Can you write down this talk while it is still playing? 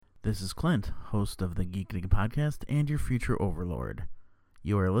This is Clint, host of the Geek Dig Podcast and your future overlord.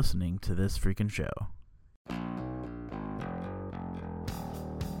 You are listening to This Freaking Show.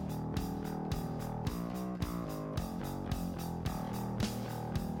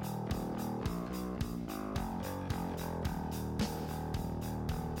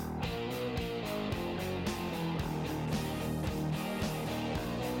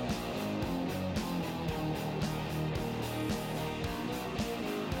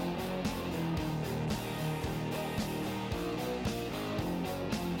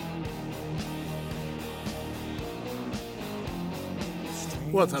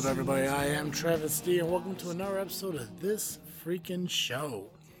 What's up, everybody? I am Travis D, and welcome to another episode of This Freaking Show,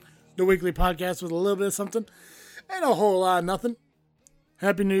 the weekly podcast with a little bit of something and a whole lot of nothing.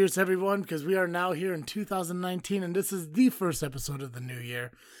 Happy New Year's, everyone, because we are now here in 2019, and this is the first episode of the new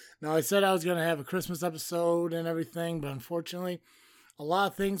year. Now, I said I was going to have a Christmas episode and everything, but unfortunately, a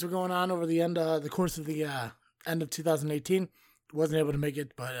lot of things were going on over the course of the end of 2018. Wasn't able to make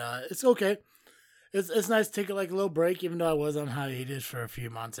it, but it's okay. It's nice to take like a little break, even though I was on hiatus for a few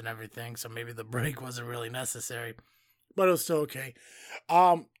months and everything, so maybe the break wasn't really necessary, but it was still okay.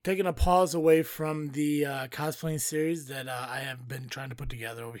 Taking a pause away from the cosplaying series that I have been trying to put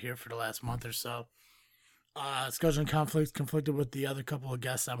together over here for the last month or so. Scheduling conflicted with the other couple of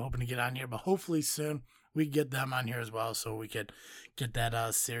guests I'm hoping to get on here, but hopefully soon we get them on here as well, so we could get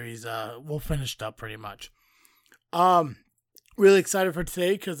that series finished up pretty much. Really excited for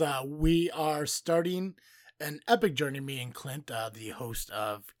today because we are starting an epic journey, me and Clint, the host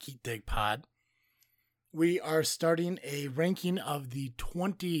of Geek Dig Pod. We are starting a ranking of the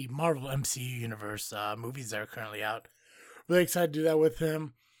 20 Marvel MCU Universe movies that are currently out. Really excited to do that with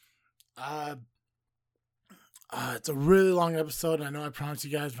him. It's a really long episode. I know I promised you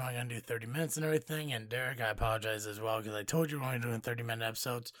guys we're only going to do 30 minutes and everything. And Derek, I apologize as well because I told you we're only doing 30-minute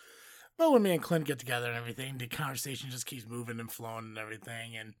episodes. But when me and Clint get together and everything, the conversation just keeps moving and flowing and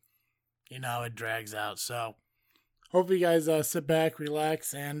everything, and, you know, it drags out. So, hopefully you guys sit back,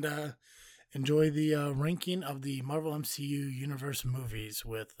 relax, and enjoy the ranking of the Marvel MCU Universe movies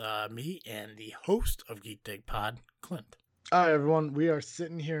with me and the host of Geek Dig Pod, Clint. All right, everyone. We are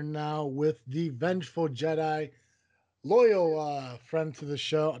sitting here now with the Vengeful Jedi, loyal friend to the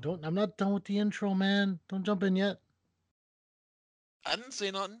show. I'm not done with the intro, man. Don't jump in yet. I didn't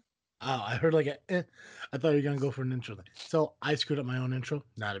say nothing. Oh, I heard like I thought you were going to go for an intro. So I screwed up my own intro.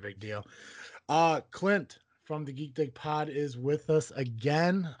 Not a big deal. Clint from the Geek Dig Pod is with us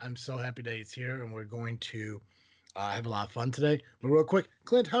again. I'm so happy that he's here, and we're going to have a lot of fun today. But real quick,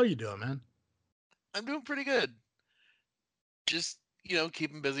 Clint, how are you doing, man? I'm doing pretty good. Just,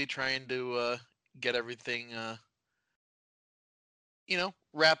 keeping busy trying to get everything,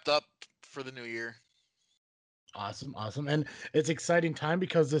 wrapped up for the new year. Awesome. And it's exciting time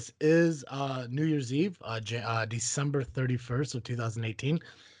because this is New Year's Eve, December 31st of 2018.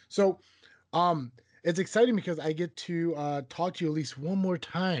 So it's exciting because I get to talk to you at least one more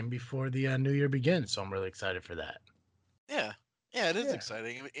time before the new year begins. So I'm really excited for that. Yeah, it is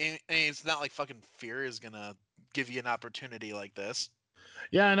exciting. I mean, it's not like fucking Fear is going to give you an opportunity like this.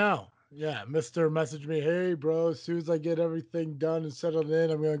 Yeah, I know. Yeah, Mr. messaged me, hey, bro, as soon as I get everything done and settled in,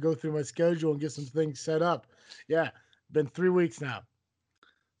 I'm going to go through my schedule and get some things set up. Yeah, been 3 weeks now.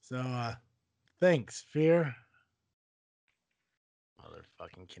 So, thanks, Fear.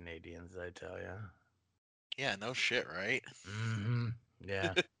 Motherfucking Canadians, I tell ya. Yeah, no shit, right? Mm-hmm.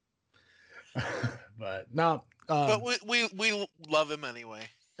 Yeah. But, no. But we love him anyway.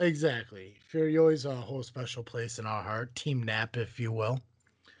 Exactly. Fear, you always hold a special place in our heart. Team Nap, if you will.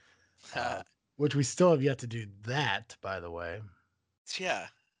 Which we still have yet to do that, by the way. Yeah.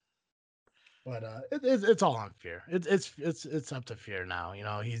 But it's all on Fear. It's up to Fear now. You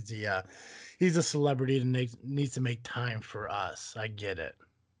know, he's a celebrity that needs to make time for us. I get it.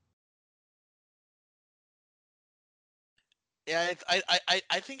 Yeah,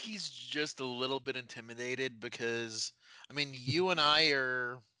 I think he's just a little bit intimidated because, I mean, you and I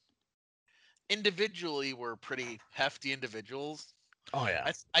are individually we're pretty hefty individuals. Oh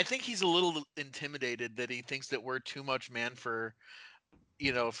yeah. I think he's a little intimidated that he thinks that we're too much man for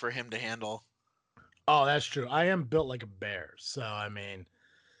him to handle. Oh, that's true. I am built like a bear, so I mean,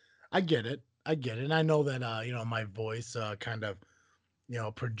 I get it. And I know that my voice kind of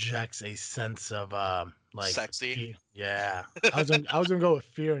projects a sense of like sexy. Yeah. I was gonna go with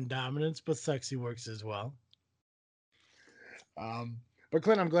fear and dominance, but sexy works as well. But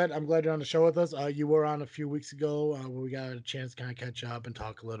Clint, I'm glad you're on the show with us. You were on a few weeks ago where we got a chance to kind of catch up and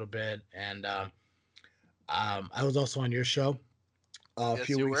talk a little bit, and I was also on your show. a Yes,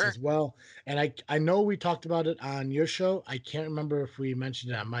 few you weeks were. as well. And I know we talked about it on your show. I can't remember if we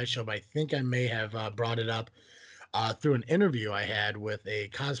mentioned it on my show, but I think I may have brought it up through an interview I had with a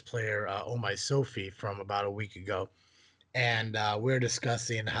cosplayer, Oh My Sophie, from about a week ago. And we're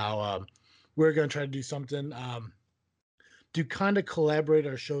discussing how we're going to try to do something to kind of collaborate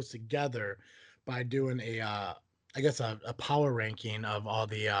our shows together by doing I guess a power ranking of all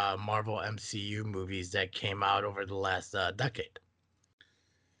the Marvel MCU movies that came out over the last decade.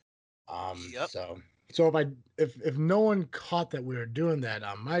 Yep. So if no one caught that we were doing that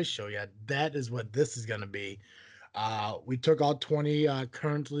on my show yet, that is what this is going to be. We took all 20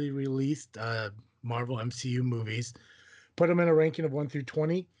 currently released Marvel MCU movies, put them in a ranking of 1 through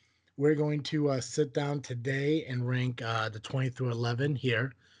 20. We're going to sit down today and rank the 20 through 11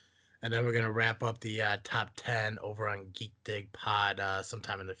 here. And then we're going to wrap up the top 10 over on Geek Dig Pod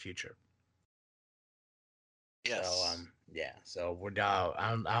sometime in the future. So, Yes. yeah. So we're down.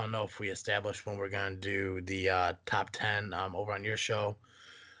 I don't know if we established when we're going to do the top 10 over on your show.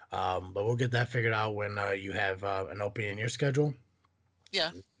 But we'll get that figured out when you have an opening in your schedule.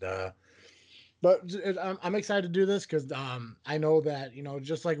 Yeah. Uh, but I'm excited to do this because I know that,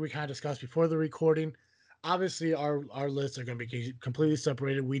 just like we kind of discussed before the recording, obviously our lists are going to be completely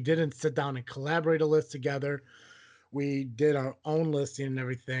separated. We didn't sit down and collaborate a list together. We did our own listing and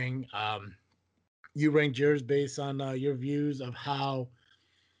everything. You ranked yours based on your views of how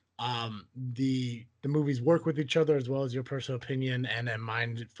the movies work with each other, as well as your personal opinion, and then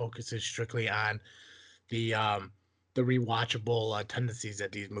mine focuses strictly on the rewatchable tendencies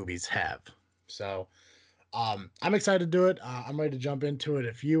that these movies have. So I'm excited to do it. I'm ready to jump into it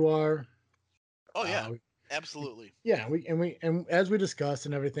if you are. Oh yeah. Uh, Absolutely. yeah, we as we discussed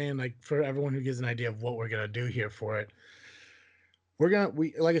and everything, like for everyone who gives an idea of what we're gonna do here for it,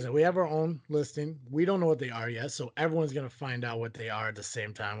 we like I said, we have our own listing. We don't know what they are yet, so everyone's gonna find out what they are at the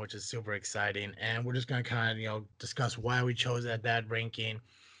same time, which is super exciting. And we're just gonna kind of discuss why we chose that ranking.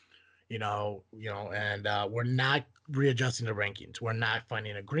 And we're not readjusting the rankings. We're not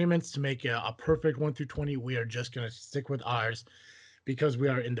finding agreements to make a perfect 1 through 20. We are just gonna stick with ours because we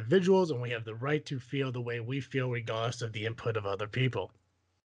are individuals and we have the right to feel the way we feel regardless of the input of other people.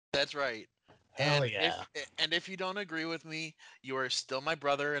 That's right. Hell yeah. And if you don't agree with me, you are still my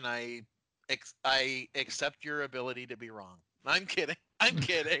brother, and I accept your ability to be wrong. I'm kidding. I'm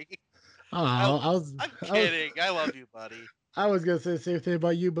kidding. Oh, I, I was I'm I was kidding. I love you, buddy. I was gonna say the same thing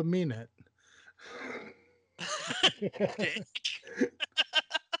about you, but mean it. Dick.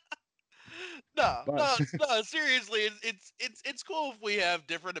 No, But no, no. Seriously, it's cool if we have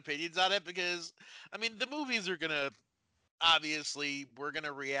different opinions on it because, I mean, the movies are gonna obviously we're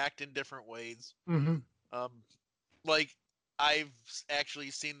gonna react in different ways. mhm. Um, like I've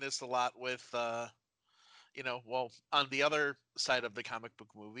actually seen this a lot with well, on the other side of the comic book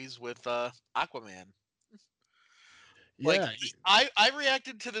movies with Aquaman. Like Yeah. I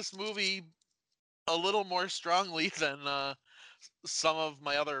reacted to this movie a little more strongly than some of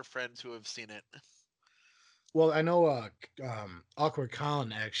my other friends who have seen it. Well, I know Awkward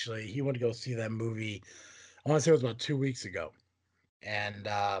Colin actually, he went to go see that movie. I want to say it was about 2 weeks ago. And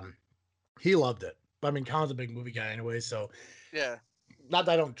he loved it. But I mean Colin's a big movie guy anyway, so Yeah. not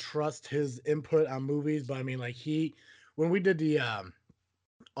that I don't trust his input on movies, but I mean like when we did the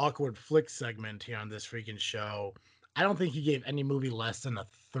awkward flick segment here on this freaking show, I don't think he gave any movie less than a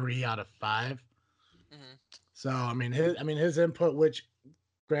 3 out of 5. Hmm. So his input, which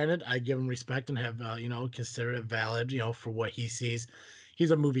granted I give him respect and have consider it valid, for what he sees.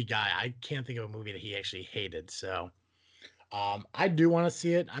 He's a movie guy. I can't think of a movie that he actually hated. So I do want to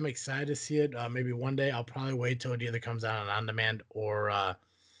see it. I'm excited to see it. Maybe one day. I'll probably wait till it either comes out on demand or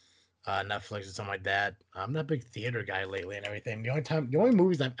Netflix or something like that. I'm not a big theater guy lately and everything. The only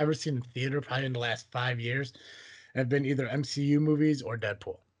movies I've ever seen in theater, probably in the last 5 years, have been either MCU movies or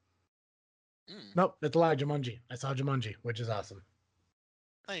Deadpool. Mm, Nope, that's a lie. Jumanji. I saw Jumanji, which is awesome.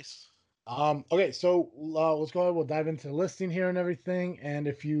 nice. Okay, so let's go ahead. We'll dive into the listing here and everything. And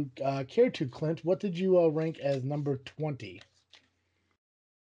if you care to, Clint, what did you rank as number 20?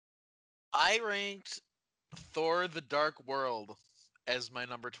 I ranked Thor: The Dark World as my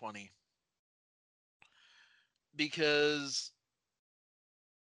number 20 because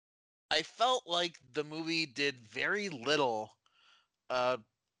I felt like the movie did very little uh,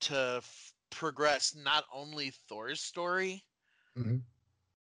 to progress not only Thor's story. Mm-hmm.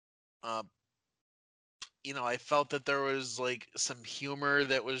 Uh, I felt that there was like some humor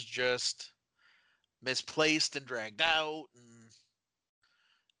that was just misplaced and dragged out, and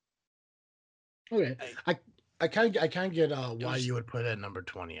Okay, I, I kind of get it why was you would put it at number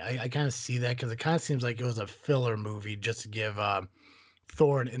 20. I kind of see that because it kind of seems like it was a filler movie just to give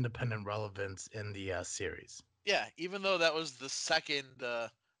Thor an independent relevance in the series. Yeah, even though that was the second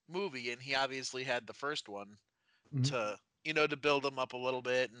movie, and he obviously had the first one Mhm. to to build him up a little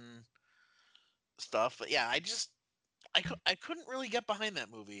bit and stuff. But yeah, I couldn't really get behind that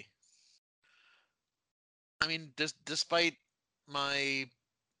movie. I mean, despite my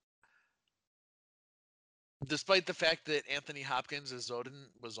despite the fact that Anthony Hopkins as Odin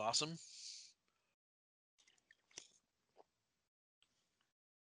was awesome.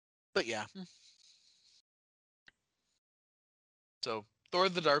 But yeah. So Thor: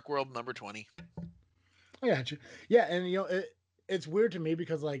 The Dark World, number 20. I got you. Yeah, and it's weird to me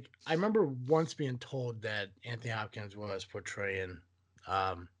because like I remember once being told that Anthony Hopkins was portraying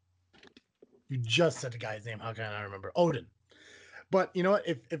um you just said the guy's name, how can I not remember? Odin. But you know what?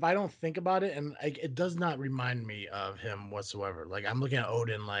 If I don't think about it, and like, it does not remind me of him whatsoever. Like I'm looking at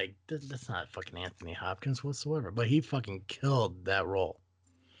Odin, like that's not fucking Anthony Hopkins whatsoever. But he fucking killed that role,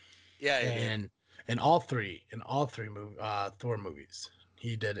 Yeah, I did. and in all three Thor movies,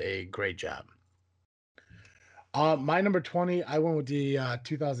 he did a great job. My number 20, I went with the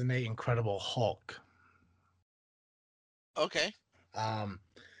 2008 Incredible Hulk. Okay. Um,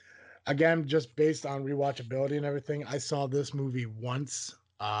 Again, just based on rewatchability and everything, I saw this movie once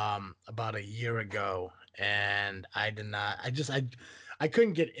about a year ago, and I did not. I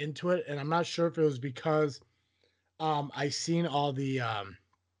couldn't get into it, and I'm not sure if it was because I seen all the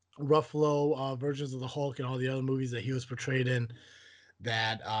Ruffalo versions of the Hulk and all the other movies that he was portrayed in.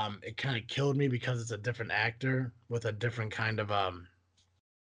 That it kind of killed me because it's a different actor with a different kind of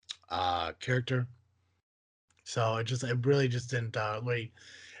character. So it really just didn't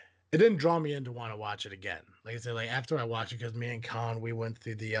it didn't draw me in to want to watch it again. Like I said, like after I watched it, because me and Colin, we went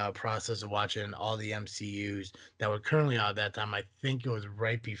through the process of watching all the MCUs that were currently out at that time. I think it was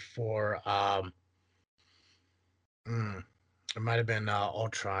right before mm, it might have been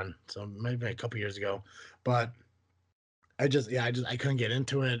Ultron, so it might have been a couple years ago. But I couldn't get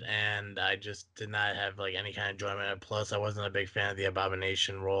into it, and I just did not have like any kind of enjoyment. Plus, I wasn't a big fan of the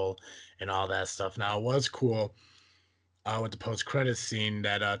Abomination role and all that stuff. Now it was cool with the post credits scene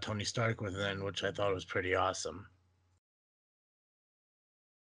that Tony Stark was in, which I thought was pretty awesome.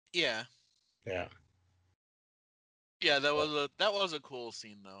 Yeah. Yeah. Yeah, that was a cool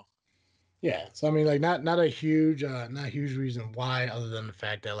scene though. Yeah. So I mean, like not a huge reason why, other than the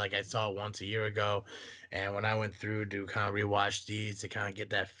fact that like I saw it once a year ago, and when I went through to kind of rewatch these to kind of get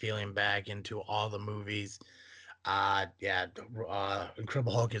that feeling back into all the movies. Yeah,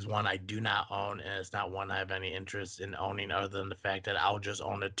 Incredible Hulk is one I do not own, and it's not one I have any interest in owning, other than the fact that I'll just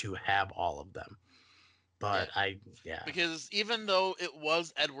own it to have all of them. Yeah. But yeah. Because even though it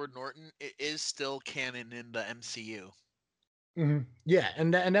was Edward Norton, it is still canon in the MCU. Yeah,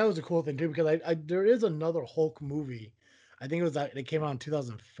 and that was a cool thing too because I there is another Hulk movie. I think it was that it came out in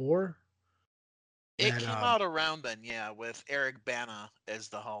 2004. It That came out around then, yeah, with Eric Bana as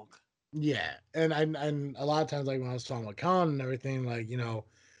the Hulk. yeah, and a lot of times like when I was talking with Colin and everything, like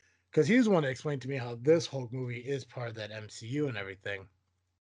because he was the one to explain to me how this Hulk movie is part of that MCU and everything.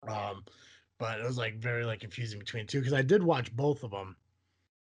 Um, but it was like very like confusing between two because I did watch both of them,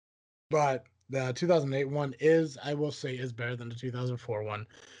 but the 2008 one is I will say is better than the 2004 one,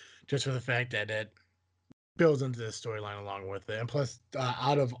 just for the fact that it builds into the storyline along with it. And plus,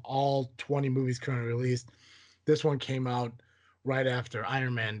 out of all 20 movies currently released, this one came out right after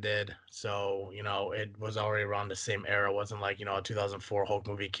Iron Man did. So, it was already around the same era. It wasn't like, a 2004 Hulk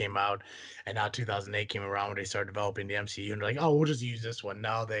movie came out and now 2008 came around when they started developing the MCU and they're like, oh, we'll just use this one.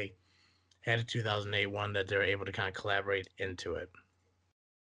 Now they had a 2008 one that they're able to kind of collaborate into it.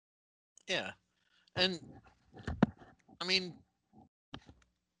 Yeah. And I mean,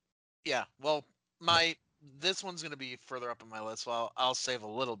 yeah, well, my this one's going to be further up on my list, so I'll save a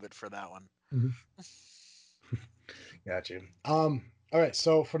little bit for that one. Mm-hmm. Got you. All right,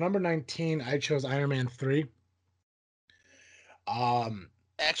 so for number 19, I chose Iron Man 3. Um,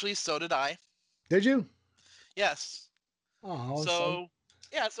 Actually, so did I. did you? Yes. Oh, So,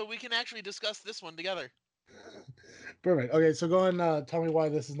 yeah, so we can actually discuss this one together. perfect. Okay, so go and tell me why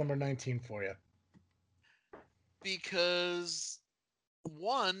this is number 19 for you. Because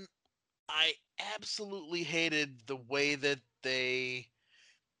one, I absolutely hated the way that the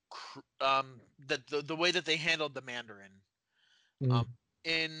way that they handled the Mandarin. Mm. Um,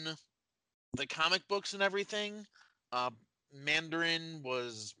 in the comic books and everything, uh, Mandarin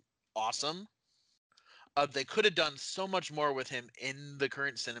was awesome. They could have done so much more with him in the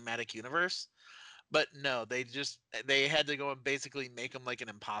current cinematic universe, but no, they had to go and basically make him like an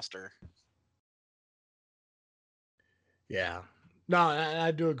imposter. Yeah. No,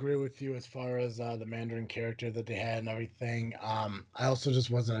 I do agree with you as far as the Mandarin character that they had and everything. I also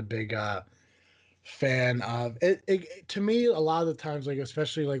just wasn't a big fan of it, to me, a lot of the times, like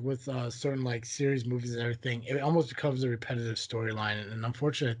especially like with certain like series movies and everything, it almost becomes a repetitive storyline. And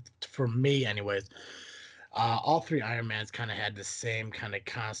unfortunate for me anyways, all three Iron Mans kind of had the same kind of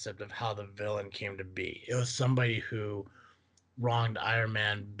concept of how the villain came to be. It was somebody who wronged Iron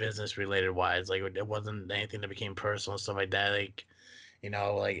Man business related wise. Like it wasn't anything that became personal and stuff like that. Like,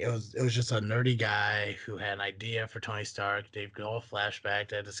 like it was just a nerdy guy who had an idea for Tony Stark. They go a flashback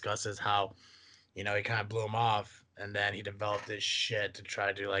that discusses how, he kind of blew him off, and then he developed this shit to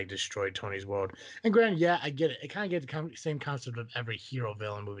try to like destroy Tony's world. And granted, yeah, I get it. It kind of get the same concept of every hero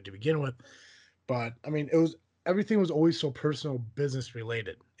villain movie to begin with, but I mean, it was everything was always so personal, business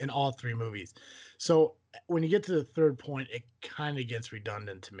related in all three movies. So when you get to the third point, it kind of gets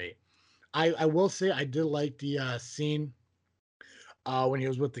redundant to me. I will say I did like the scene when he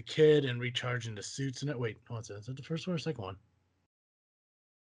was with the kid and recharging the suits in it. Wait, what's it? Is it the first one or second one?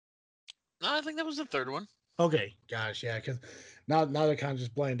 No, I think that was the third one. Okay, gosh, yeah, because now they're kind of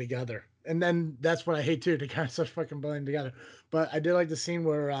just blending together, and then that's what I hate too. They kind of start fucking blending together. But I did like the scene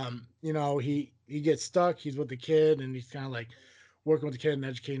where he gets stuck. He's with the kid, and he's kind of like working with the kid and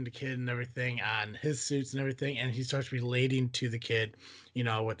educating the kid and everything on his suits and everything, and he starts relating to the kid,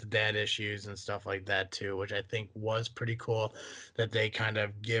 with the dad issues and stuff like that too, which I think was pretty cool that they kind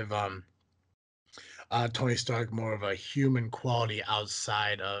of give Tony Stark more of a human quality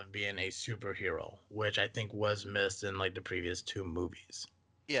outside of being a superhero, which I think was missed in like the previous two movies.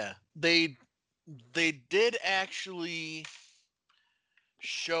 Yeah, they did actually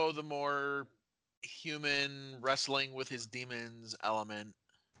show the more human wrestling with his demons element.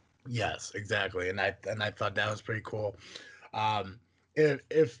 Yes, exactly, and I thought that was pretty cool. Um,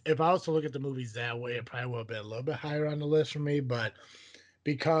 if I was to look at the movies that way, it probably would have been a little bit higher on the list for me, but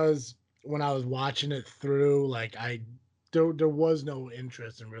because when I was watching it through, like there was no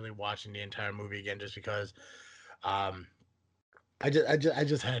interest in really watching the entire movie again, just because um I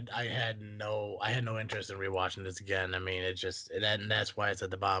had no interest in rewatching this again. I mean, and that's why it's at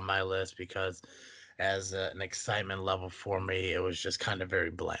the bottom of my list because as an excitement level for me, it was just kind of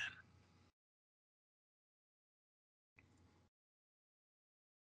very bland.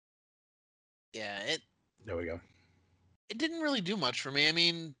 Yeah, There we go. it didn't really do much for me. I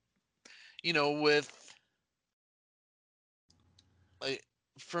mean, with like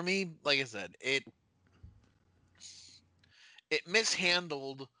for me, like I said, it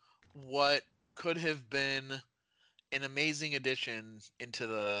mishandled what could have been an amazing addition into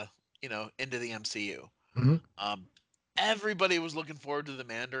the MCU. Hmm. Um, Everybody was looking forward to the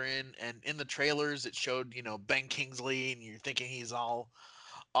Mandarin, and in the trailers it showed Ben Kingsley, and you're thinking he's all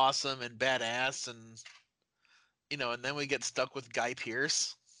awesome and badass, and and then we get stuck with Guy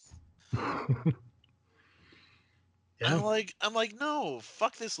Pearce. Yeah, I'm like, no,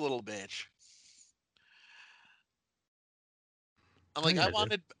 fuck this little bitch. I'm I like, got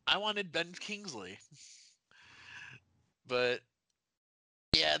you. I wanted Ben Kingsley, but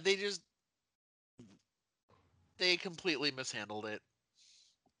yeah, they completely mishandled it.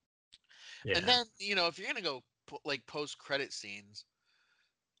 And Yeah. then if you're gonna go like post credit scenes,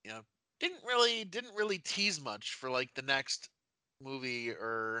 you know, didn't really tease much for like the next movie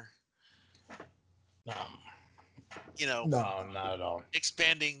or Um, you know no, not at all.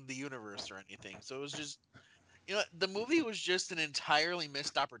 expanding the universe or anything. So it was just the movie was just an entirely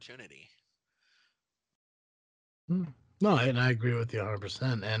missed opportunity. Hmm. No, and I agree with you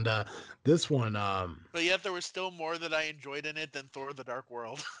 100%. And this one, But yet there was still more that I enjoyed in it than Thor: The Dark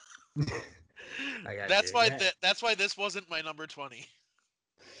World. I got you. Yeah, That's why this wasn't my number 20.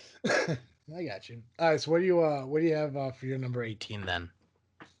 I got you. All right, so what do you have for your number 18 then?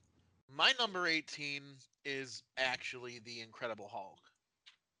 My number 18 is actually The Incredible Hulk.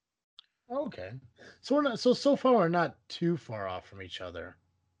 Okay, so we're not so far we're not too far off from each other.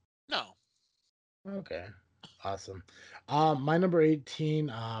 No. Okay, awesome. My number 18,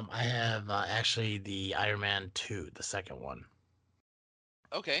 I have actually the Iron Man 2, the second one.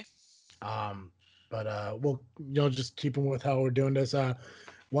 Okay. Um, but we'll just keeping with how we're doing this. Why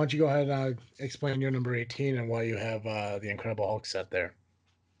don't you go ahead and explain your number 18 and why you have the Incredible Hulk set there?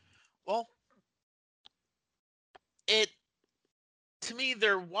 Well, it to me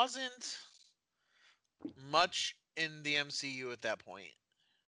there wasn't much in the MCU at that point.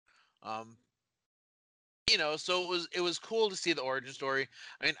 Um, so it was cool to see the origin story.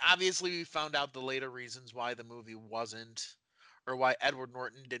 I mean, obviously we found out the later reasons why the movie wasn't, or why Edward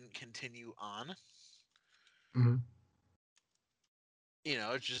Norton didn't continue on. Hmm.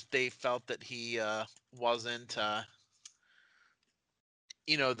 It's just they felt that he wasn't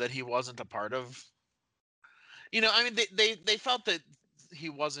that he wasn't a part of. I mean, they felt that he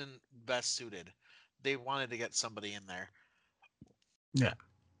wasn't best suited. They wanted to get somebody in there Yeah.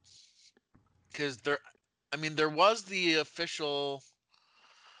 because there was the official,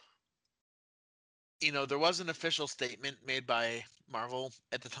 there was an official statement made by Marvel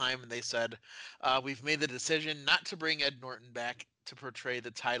at the time, and they said, "We've made the decision not to bring Ed Norton back to portray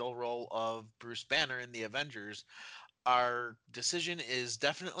the title role of Bruce Banner in the Avengers. Our decision is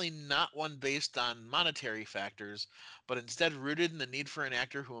definitely not one based on monetary factors, but instead rooted in the need for an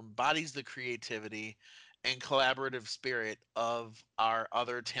actor who embodies the creativity and collaborative spirit of our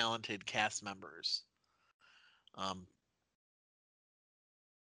other talented cast members." Um,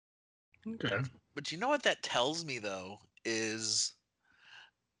 Okay. but you know what that tells me, though, is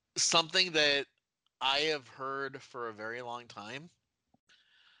something that I have heard for a very long time,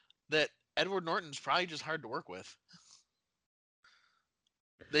 that Edward Norton's probably just hard to work with.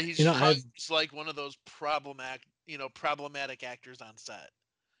 That he's You know, probably I just like one of those problematic actors on set.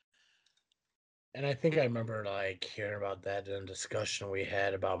 and I think I remember like hearing about that in a discussion we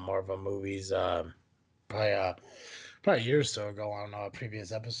had about Marvel movies, probably probably a year or so ago on a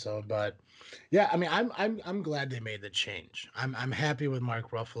previous episode. But yeah, I mean, I'm glad they made the change. I'm happy with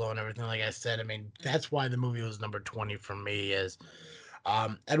Mark Ruffalo and everything. Like I said, I mean, that's why the movie was number 20 for me. Is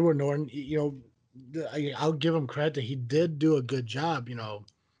Edward Norton, I'll give him credit that he did do a good job,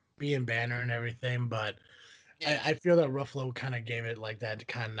 being Banner and everything, but Yeah, I feel that Ruffalo kind of gave it like that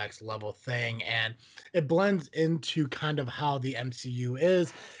kind of next level thing, and it blends into kind of how the MCU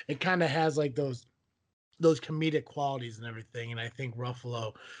is. It kind of has like those comedic qualities and everything, and I think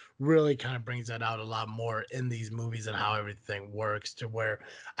Ruffalo really kind of brings that out a lot more in these movies and how everything works. To where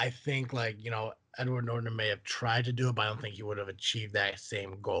I think like Edward Norton may have tried to do it, but I don't think he would have achieved that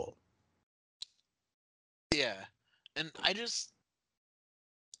same goal. yeah. And I just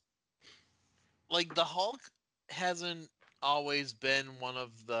like the Hulk hasn't always been one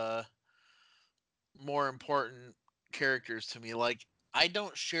of the more important characters to me. Like, I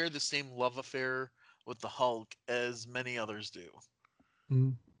don't share the same love affair with the Hulk as many others do.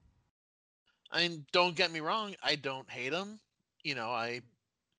 Mhm. I mean, don't get me wrong, I don't hate him. I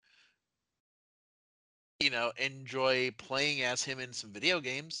enjoy playing as him in some video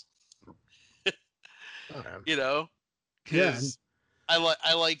games. Okay. You know, Yeah, and because I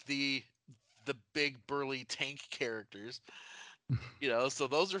like the big burly tank characters. So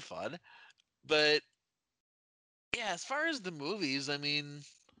those are fun. But yeah, as far as the movies, I mean,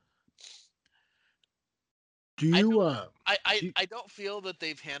 do I you don't I I, do you, I don't feel that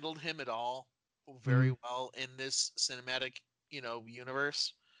they've handled him at all very mhm. well in this cinematic,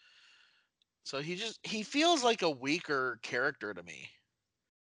 universe. So he feels like a weaker character to me.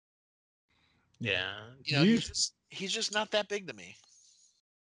 Yeah, You know, he's just not that big to me.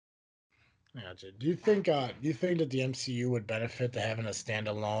 gotcha. Do you think that the MCU would benefit to having a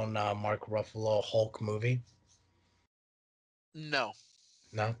standalone Mark Ruffalo Hulk movie? No.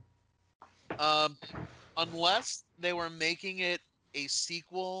 No. Um unless they were making it a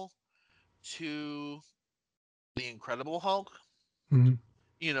sequel to The Incredible Hulk, Mhm.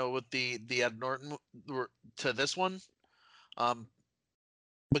 with the Ed Norton to this one. Um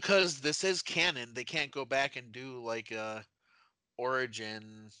because this is canon, they can't go back and do like a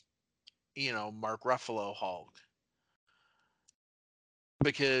origin, Mark Ruffalo Hulk,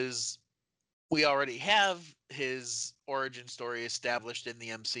 because we already have his origin story established in the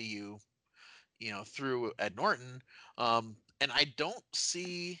MCU, through Ed Norton. And I don't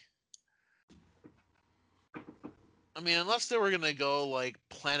see. I mean, unless they were gonna go like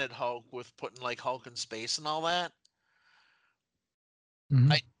Planet Hulk with putting like Hulk in space and all that,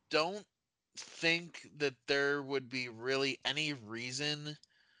 Mhm. I don't think that there would be really any reason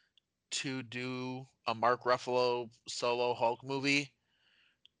to do a Mark Ruffalo solo Hulk movie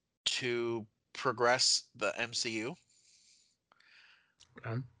to progress the MCU.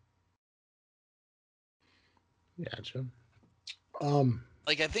 Okay. Gotcha. Um,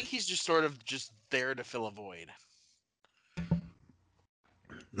 Like, I think he's just sort of just there to fill a void.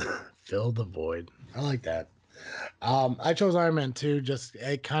 fill the void. I like that. I chose Iron Man 2. Just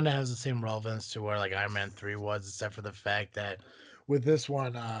it kind of has the same relevance to where like Iron Man 3 was, except for the fact that with this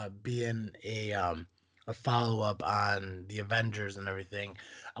one being a follow up on the Avengers and everything,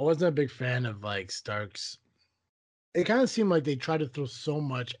 I wasn't a big fan of like Stark's. It kind of seemed like they tried to throw so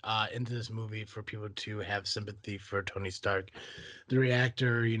much into this movie for people to have sympathy for Tony Stark. The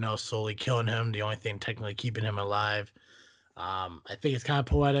reactor, slowly killing him, the only thing technically keeping him alive. I think it's kind of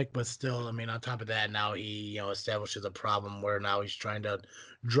poetic, but still, I mean, on top of that, now he, establishes a problem where now he's trying to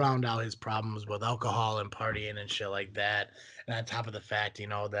drown out his problems with alcohol and partying and shit like that. And on top of the fact,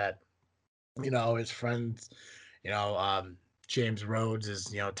 that, his friends, you know, um, James Rhodes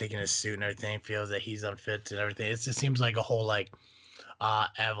is, taking his suit and everything, feels that he's unfit and everything. It just seems like a whole, like,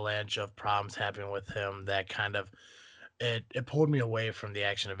 avalanche of problems happening with him that kind of it pulled me away from the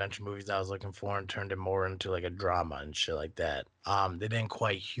action adventure movies I was looking for and turned it more into like a drama and shit like that. They didn't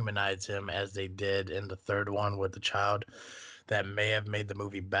quite humanize him as they did in the third one with the child. That may have made the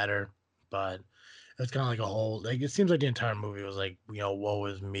movie better, but it's kind of like a whole like it seems like the entire movie was like, woe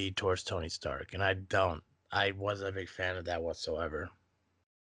is me towards Tony Stark, and I wasn't a big fan of that whatsoever.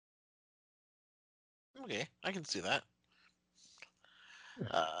 Okay, I can see that.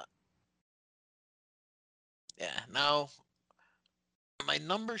 Uh, yeah. Now, my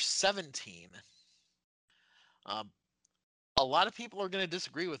number 17. Um, a lot of people are going to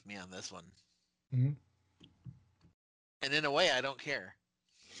disagree with me on this one, Mhm. and in a way, I don't care.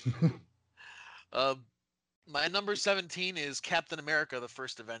 Um, my number 17 is Captain America: The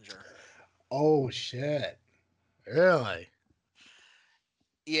First Avenger. Oh shit! Really?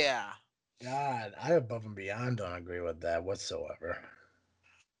 Yeah, God, I above and beyond don't agree with that whatsoever.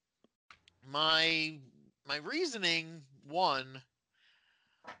 my my reasoning one.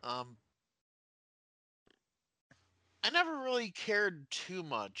 Um, I never really cared too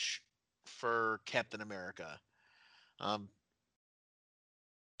much for Captain America. Um,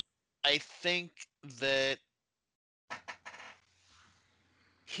 I think that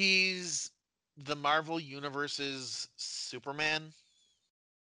he's the Marvel Universe's Superman,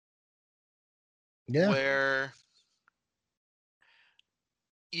 Yeah. where,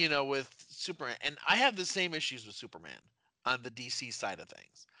 with Superman, and I have the same issues with Superman on the DC side of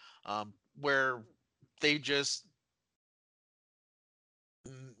things, where they just,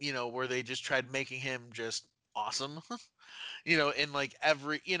 where they just tried making him just awesome, in like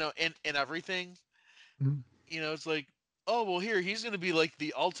every, in everything, Mhm. it's like, oh, well, here, he's going to be like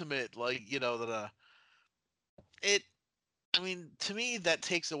the ultimate, like, it, I mean, to me, that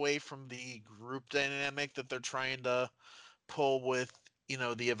takes away from the group dynamic that they're trying to pull with,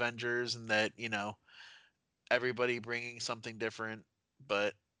 the Avengers, and that, everybody bringing something different.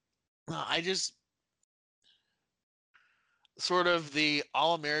 But no, I just sort of the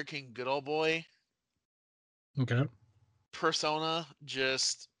all American good old boy Okay. persona,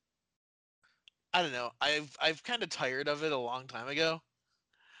 just, I don't know. I've kind of tired of it a long time ago.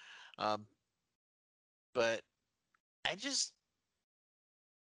 Um, but I just,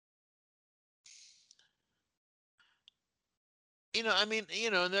 I mean,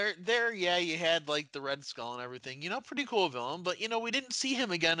 there, yeah, you had like the Red Skull and everything, pretty cool villain, but we didn't see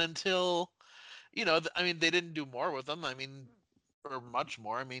him again until, I mean, they didn't do more with him. I mean, or much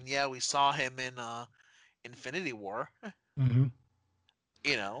more. I mean, yeah, we saw him in Infinity War. Hmm.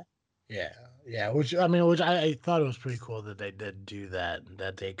 You know, Yeah, yeah. Which I thought it was pretty cool that they did do that.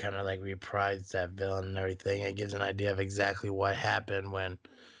 That they kind of like reprised that villain and everything. It gives an idea of exactly what happened when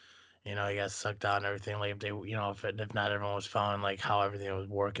he got sucked out and everything. Like if they, if not everyone was following like how everything was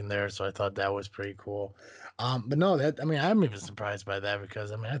working there. So I thought that was pretty cool. But no, that I mean, I'm even surprised by that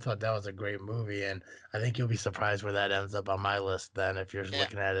because I mean, I thought that was a great movie, and I think you'll be surprised where that ends up on my list. Then if you're yeah,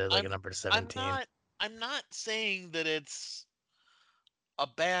 looking at it like a I'm number I'm 17. not I'm not saying that it's a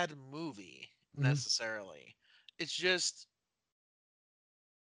bad movie Hmm. necessarily. It's just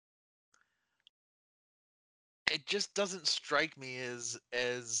it just doesn't strike me as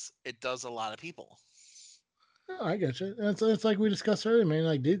it does a lot of people. Oh, I get you. It's like we discussed earlier, man.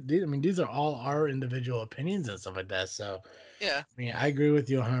 Like, I mean, these are all our individual opinions and stuff like that. So, Yeah. I mean, I agree with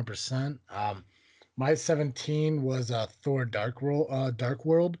you 100%. My 17 was Thor Dark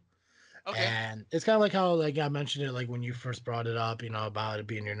World. Okay. And it's kind of like how, like I mentioned it, like when you first brought it up, about it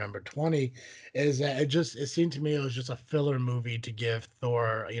being your number 20, is that it seemed to me it was just a filler movie to give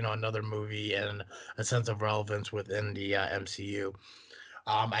Thor, another movie and a sense of relevance within the MCU.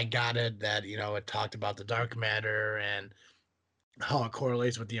 I got it that, it talked about the dark matter and how it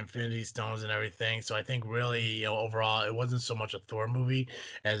correlates with the Infinity Stones and everything. So I think really, overall, it wasn't so much a Thor movie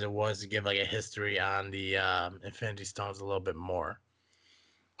as it was to give like a history on the Infinity Stones a little bit more.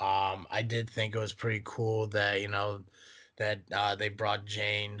 I did think it was pretty cool that they brought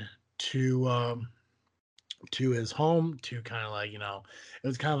Jane to his home to kind of like it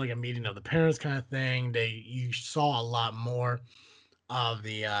was kind of like a meeting of the parents kind of thing. You saw a lot more of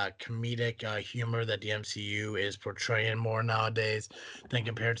the comedic humor that the MCU is portraying more nowadays than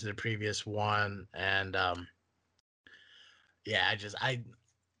compared to the previous one. And yeah,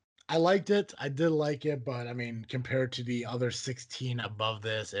 I liked it. I did like it, but I mean, compared to the other 16 above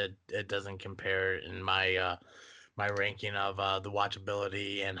this, it doesn't compare in my ranking of the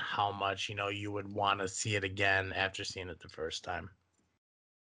watchability and how much you would want to see it again after seeing it the first time.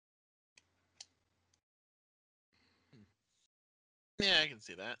 Yeah, I can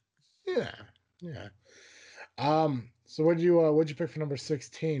see that. Yeah, yeah. So what'd you pick for number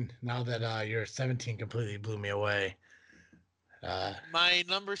 16? Now that your 17 completely blew me away. My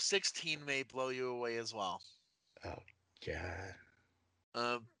number 16 may blow you away as well. Oh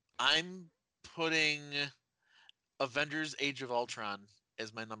God. I'm putting Avengers: Age of Ultron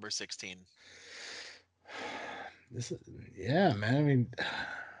as my number 16. This is yeah, man. I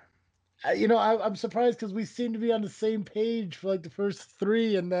mean, I'm surprised because we seem to be on the same page for like the first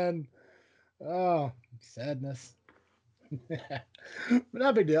three, and then oh, sadness. But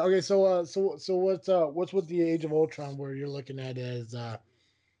not a big deal. Okay, so what's with the Age of Ultron where you're looking at as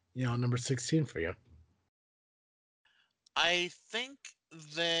number 16 for you? I think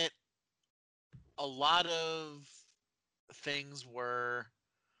that a lot of things were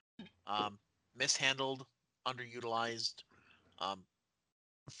mishandled, underutilized. Um,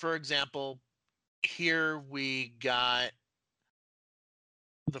 for example, here we got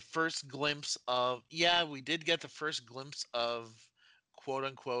the first glimpse of, yeah, we did get the first glimpse of quote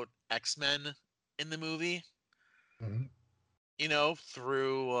unquote X-Men in the movie, Mhm.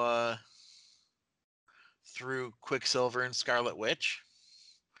 through Quicksilver and Scarlet Witch.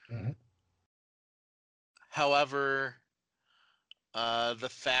 Mhm. However, the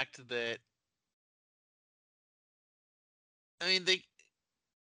fact that, I mean,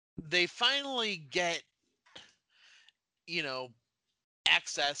 they finally get, you know,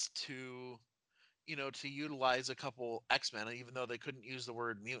 access to utilize a couple X-Men, even though they couldn't use the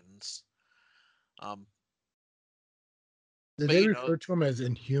word mutants. Um, Did but they refer to them as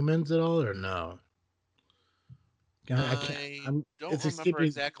Inhumans at all, or no? I can't. I I'm. don't It's remember escaping.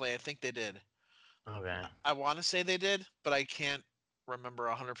 exactly. I think they did. Okay. I want to say they did, but I can't remember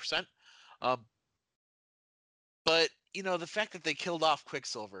 100%. Um, but the fact that they killed off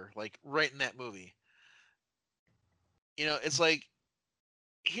Quicksilver, like right in that movie, it's like,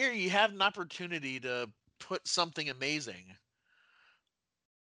 here you have an opportunity to put something amazing,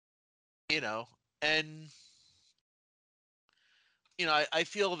 you know, and I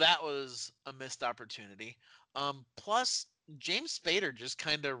feel that was a missed opportunity. Plus, James Spader just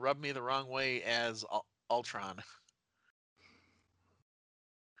kind of rubbed me the wrong way as Ultron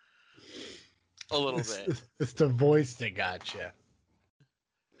a little It's, bit. it's the voice that got you.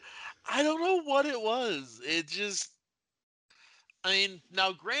 I don't know what it was. It just, I mean,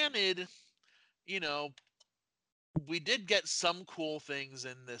 now granted, you know, we did get some cool things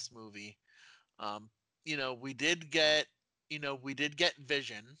in this movie. Um, we did get,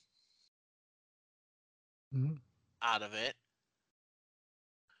 Vision Mhm. out of it.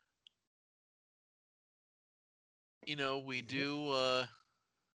 We do,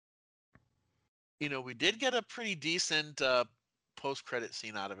 we did get a pretty decent post-credit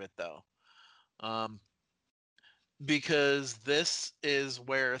scene out of it, though. Because this is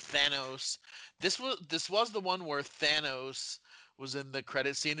where Thanos, this was the one where Thanos was in the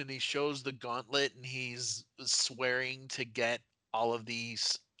credit scene, and he shows the gauntlet, and he's swearing to get all of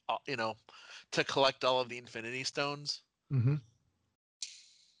these, to collect all of the Infinity Stones. Mm-hmm.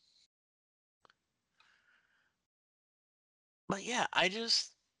 But yeah, I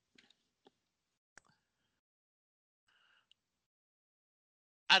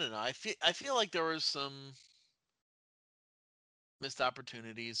don't know. I feel like there was some missed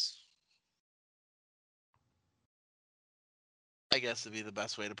opportunities. I guess would be the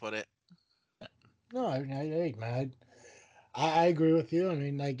best way to put it. No, hey, man, I agree with you. I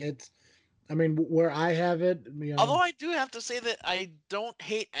mean, like I mean, where I have it, Although I do have to say that I don't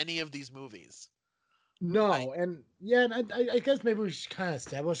hate any of these movies. I no, and yeah, and I guess maybe we should kind of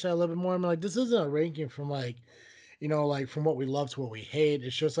establish that a little bit more. I mean, like, this isn't a ranking from like, like from what we love to what we hate.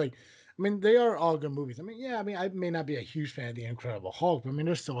 It's just like, I mean, they are all good movies. I mean, yeah, I mean, I may not be a huge fan of the Incredible Hulk, but I mean,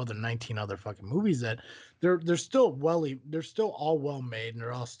 there's still 19 other fucking movies that they're still they're still all well made and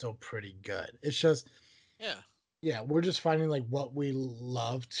they're all still pretty good. It's just Yeah. yeah, we're just finding like what we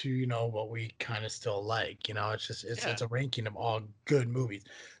love to, what we kind of still like. It's just Yeah. it's a ranking of all good movies.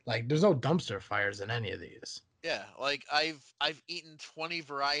 Like there's no dumpster fires in any of these. Yeah, like I've eaten 20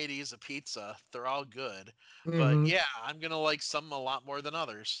 varieties of pizza. They're all good. But Hmm. yeah, I'm going to like some a lot more than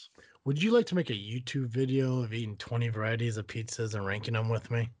others. Would you like to make a YouTube video of eating 20 varieties of pizzas and ranking them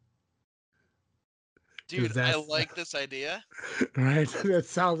with me? Dude, Because I that's like this idea. right. That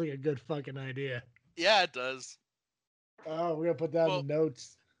sounds like a good fucking idea. Yeah, it does. Oh, we're gonna put that in the Well,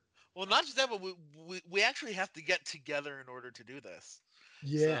 notes. Well, not just that, but we actually have to get together in order to do this.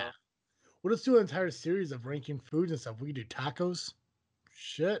 Yeah. So, We'll just do an entire series of ranking foods and stuff. We could do tacos.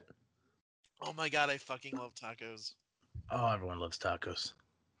 Shit. oh my god, I fucking love tacos. Oh, everyone loves tacos.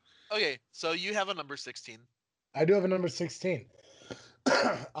 Okay, so you have a number 16. I do have a number 16.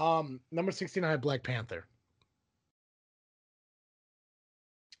 Number 16, I have Black Panther.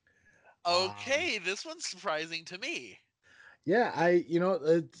 Um, Okay, this one's surprising to me. yeah,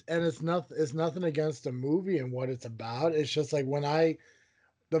 it's nothing against the movie and what it's about. It's just like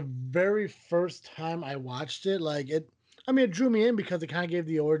the very first time I watched it, I mean, it drew me in because it kind of gave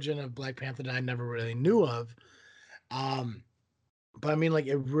the origin of Black Panther that I never really knew of. Um, but I mean, like,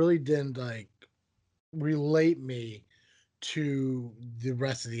 it really didn't like relate me to the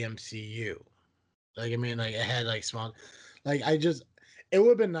rest of the MCU. Like, I mean, like, it had like small, like, it would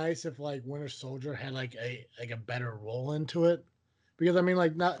have been nice if like Winter Soldier had like a better role into it, because I mean,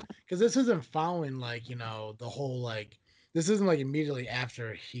 like, not because this isn't following like the whole like this isn't like immediately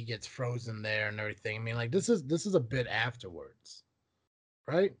after he gets frozen there and everything. I mean, like, this is a bit afterwards,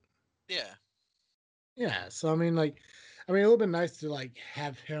 right? Yeah. Yeah. So I mean, like, it would have been nice to like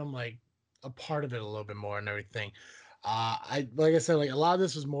have him like a part of it a little bit more and everything. I like I said, like, a lot of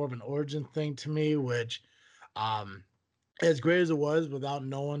this was more of an origin thing to me, which, um, as great as it was, without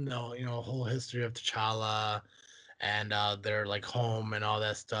knowing the whole history of T'Challa and their like home and all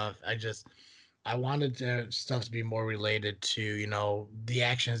that stuff, I wanted stuff to be more related to the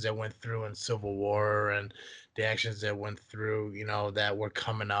actions that went through in Civil War and the actions that went through that were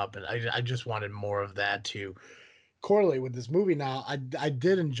coming up, and I just wanted more of that to correlate with this movie. Now, I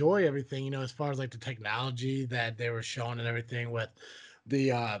did enjoy everything, as far as like the technology that they were showing and everything with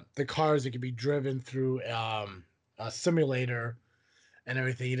the cars that could be driven through a simulator and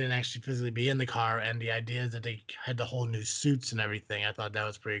everything. You didn't actually physically be in the car, and the idea that they had the whole new suits and everything. I thought that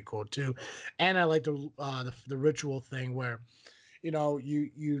was pretty cool too, and I like the ritual thing where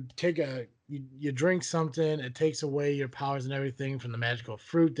you take you drink something, it takes away your powers and everything from the magical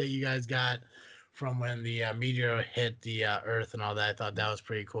fruit that you guys got from when the meteor hit the earth and all that. I thought that was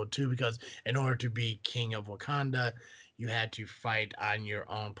pretty cool too, because in order to be king of Wakanda, you had to fight on your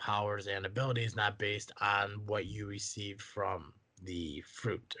own powers and abilities, not based on what you received from the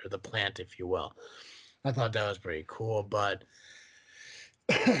fruit or the plant, if you will. I thought that was pretty cool, but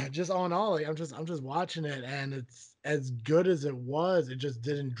just all in all, like, I'm just watching it, and it's as good as it was. It just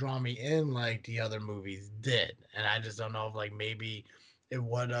didn't draw me in like the other movies did, and I just don't know if like maybe it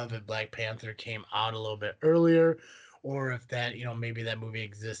would have if Black Panther came out a little bit earlier, or if that maybe that movie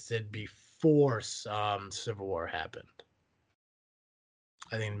existed before Civil War happened.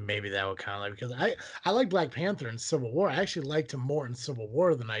 I think maybe that would kind of like, because I like Black Panther in Civil War. I actually liked him more in Civil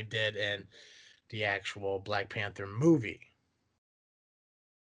War than I did in the actual Black Panther movie.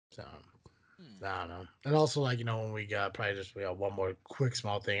 So Hmm. I don't know. And also, like, when we got probably just we got one more quick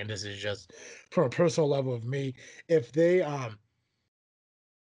small thing, and this is just from a personal level of me. If they um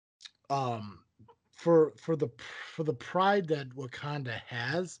for the pride that Wakanda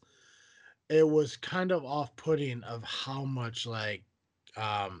has, it was kind of off-putting of how much like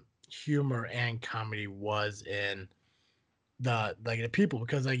humor and comedy was in the people,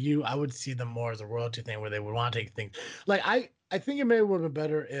 because like I would see them more as a royalty thing where they would want to take things like I think it may would have been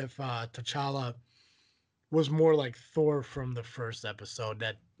better if T'Challa was more like Thor from the first episode,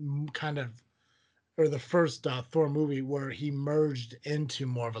 that kind of, or the first Thor movie, where he merged into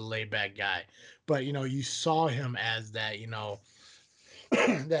more of a laid back guy. But you saw him as that,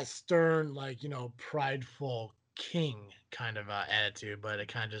 that stern, like, prideful king kind of attitude. But it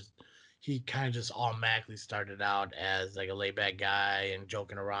kind of just, he kind of just automatically started out as like a laid back guy and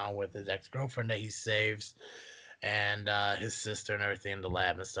joking around with his ex girlfriend that he saves, and his sister and everything in the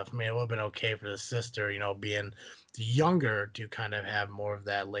lab and stuff. I mean, it would have been okay for the sister, being younger, to kind of have more of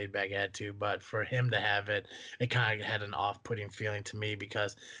that laid back attitude, but for him to have it, it kind of had an off putting feeling to me,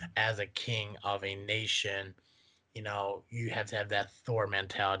 because as a king of a nation, you have to have that Thor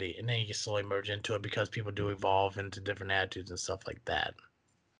mentality, and then you can slowly merge into it because people do evolve into different attitudes and stuff like that.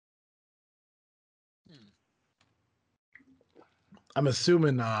 Hmm. I'm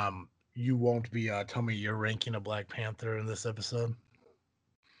assuming you won't be telling me your ranking of Black Panther in this episode.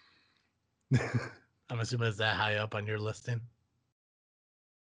 I'm assuming it's that high up on your listing.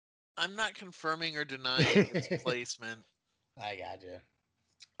 I'm not confirming or denying its placement. I got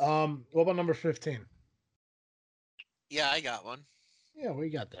you. What about number 15? Yeah, I got one. Yeah, what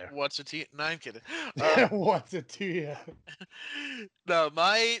you got there? What's a T? No, I'm kidding. Uh, What's it to you? no,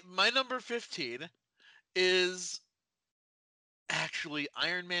 my number 15 is actually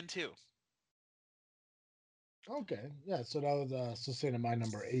Iron Man 2. Okay, yeah. So that was Susanna, my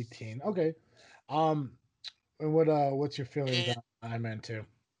number 18. Okay, um, and what's your feelings And on Iron Man 2?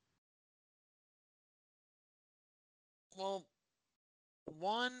 well,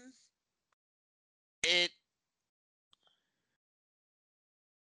 one, it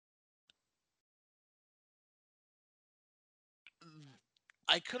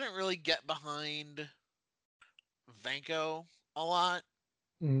I couldn't really get behind Vanko a lot.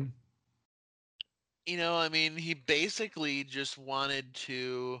 Mm, I mean, he basically just wanted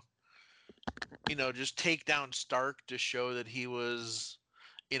to, just take down Stark to show that he was,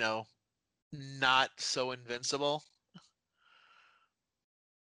 you know, not so invincible,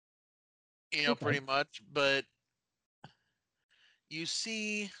 okay, pretty much. But you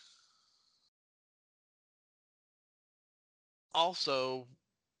see also,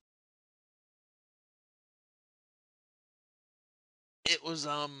 it was,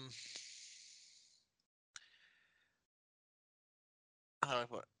 how do I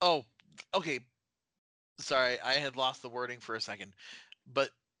put it? Oh, okay. Sorry, I had lost the wording for a second. But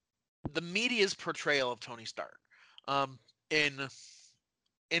the media's portrayal of Tony Stark, um, in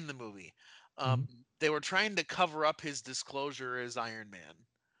the movie, mm, they were trying to cover up his disclosure as Iron Man.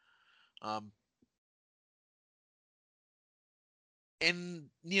 Um, in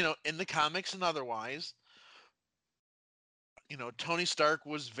the comics and otherwise, Tony Stark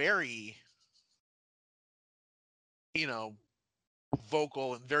was very, you know,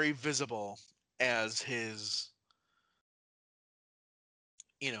 vocal and very visible as his,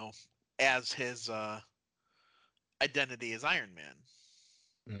 you know, as his identity as Iron Man.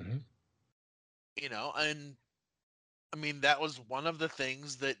 mm-hmm. And I mean that was one of the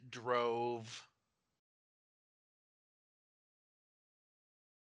things that drove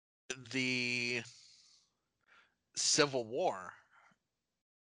the Civil War,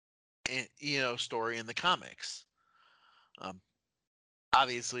 story in the comics. Um,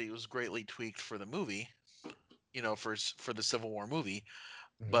 Obviously, it was greatly tweaked for the movie, for the Civil War movie,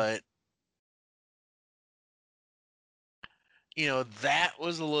 Mm-hmm. but that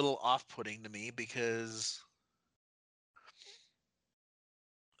was a little off-putting to me because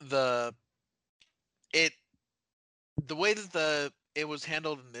the it the way that it was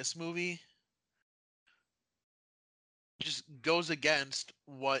handled in this movie just goes against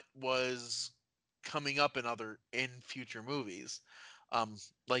what was coming up in future movies. Um,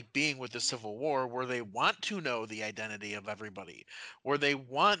 like being with the Civil War, where they want to know the identity of everybody, where they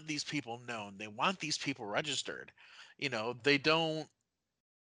want these people known, they want these people registered. They don't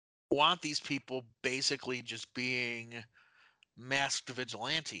want these people basically just being masked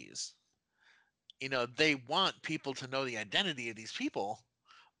vigilantes. They want people to know the identity of these people,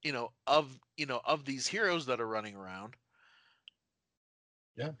 of these heroes that are running around.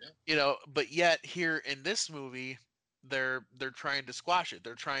 Yeah, But yet here in this movie, they're trying to squash it.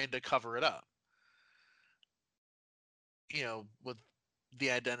 They're trying to cover it up. With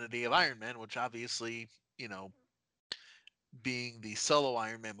the identity of Iron Man, which obviously, being the solo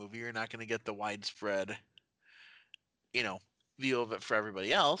Iron Man movie, you're not going to get the widespread, you know, view of it for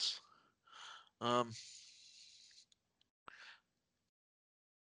everybody else. Um,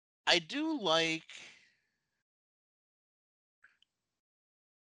 I do like.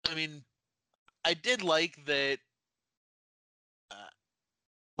 I mean, I did like that uh,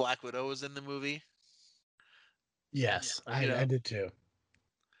 Black Widow was in the movie. yes, You I know, did too.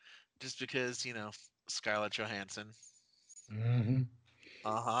 just because Scarlett Johansson. Hmm.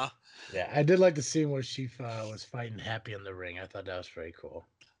 Uh huh. Yeah, I did like the scene where she was fighting Happy in the ring. I thought that was pretty cool.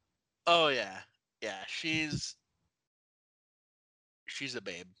 Oh yeah, yeah. She's a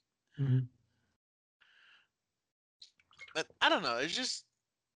babe. Hmm. But I don't know. It's just.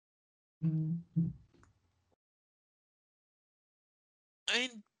 I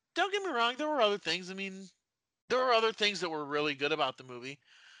mean, don't get me wrong. There were other things. I mean, there were other things that were really good about the movie.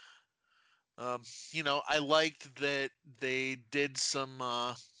 Um, I liked that they did some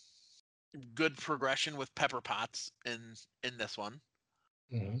good progression with Pepper Potts in this one.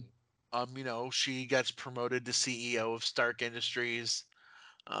 Hmm. She gets promoted to CEO of Stark Industries.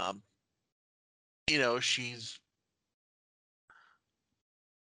 Um, she's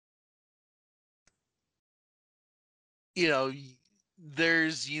you know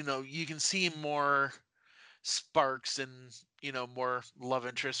there's you can see more sparks and more love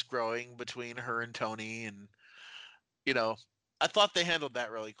interest growing between her and Tony, and you know I thought they handled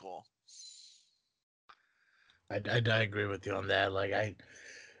that really cool. I agree with you on that. Like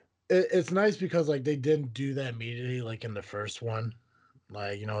it's nice because like they didn't do that immediately, like in the first one.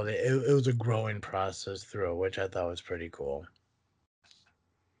 Like it was a growing process through it, which I thought was pretty cool.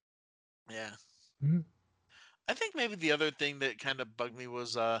 Yeah. Mhm. I think maybe the other thing that kind of bugged me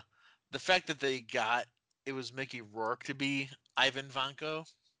was the fact that it was Mickey Rourke to be Ivan Vanko.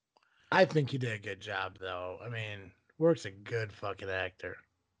 I think he did a good job, though. I mean, Work's a good fucking actor.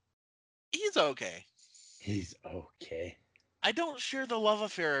 He's okay. He's okay. I don't share the love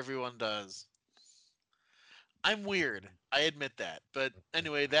affair everyone does. I'm weird. I admit that. But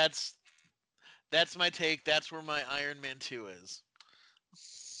anyway, that's my take. That's where my Iron Man 2 is.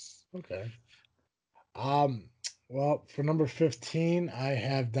 Okay. Um. Well, for number 15, I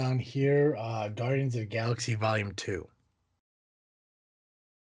have down here Guardians of the Galaxy Volume 2.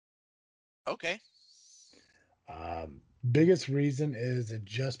 Okay. Biggest reason is it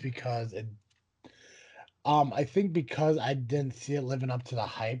just because it I think because I didn't see it living up to the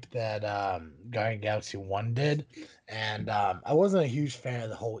hype that Guardian Galaxy 1 did. And I wasn't a huge fan of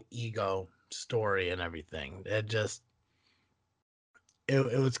the whole ego story and everything. It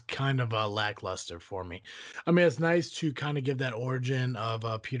was kind of lackluster for me. I mean, it's nice to kind of give that origin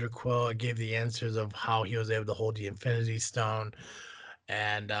of Peter Quill. It gave the answers of how he was able to hold the Infinity Stone,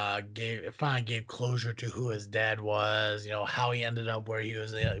 and finally gave closure to who his dad was. You know how he ended up where he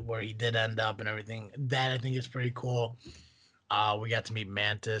was, where he did end up, and everything. That I think is pretty cool. We got to meet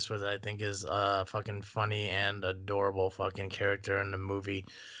Mantis, which I think is a fucking funny and adorable fucking character in the movie.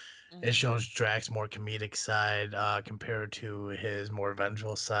 It Hmm. shows Drax's more comedic side compared to his more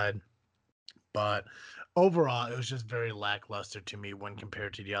vengeful side. But overall, it was just very lackluster to me when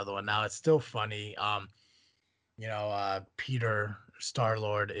compared to the other one. Now it's still funny. Peter Star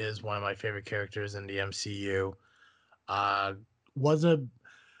Lord is one of my favorite characters in the MCU. Uh, wasn't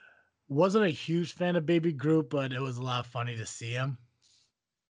wasn't a huge fan of Baby Groot, but it was a lot funny to see him.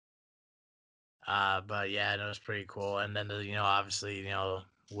 But yeah, it was pretty cool. And then obviously,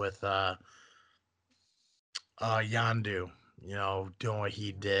 with Yandu, doing what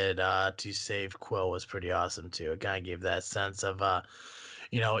he did to save Quill was pretty awesome too. It kind of gave that sense of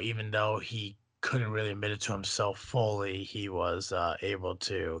even though he couldn't really admit it to himself fully, he was able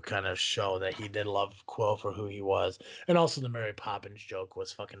to kind of show that he did love Quill for who he was. And also the Mary Poppins joke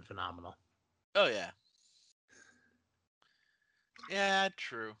was fucking phenomenal. Oh yeah. Yeah,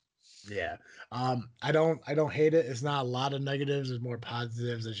 true. Yeah. I don't hate it. It's not a lot of negatives, there's more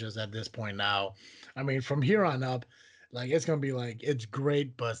positives. It's just at this point now. I mean, from here on up, like it's gonna be like it's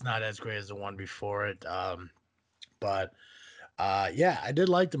great, but it's not as great as the one before it. But yeah, I did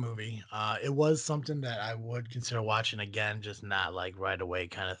like the movie. It was something that I would consider watching again, just not like right away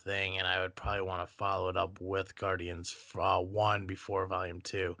kind of thing. And I would probably want to follow it up with Guardians 1 before Volume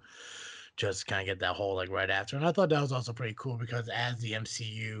 2, just kind of get that whole like right after. And I thought that was also pretty cool because as the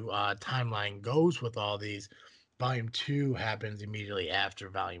MCU timeline goes with all these, Volume 2 happens immediately after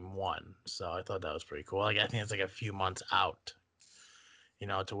Volume 1. So I thought that was pretty cool. Like I think it's like a few months out,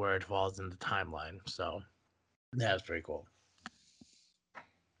 to where it falls in the timeline. So that was pretty cool.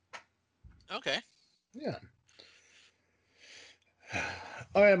 Okay. Yeah.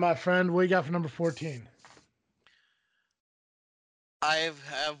 All right, my friend, what you got for number 14? I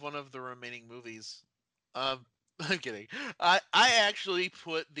have one of the remaining movies. I'm kidding. I actually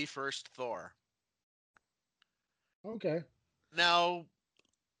put the first Thor. Okay. Now,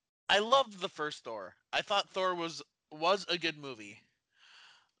 I loved the first Thor. I thought Thor was a good movie.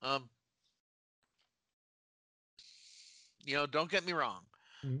 Um, don't get me wrong.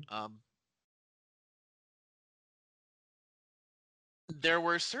 Mhm. Um, there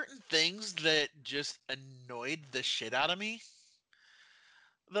were certain things that just annoyed the shit out of me,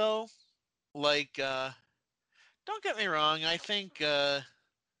 though. Like, don't get me wrong. I think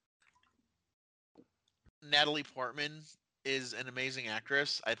Natalie Portman is an amazing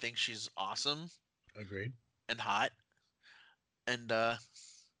actress. I think she's awesome Agreed. and hot, and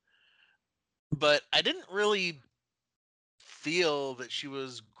but I didn't really feel that she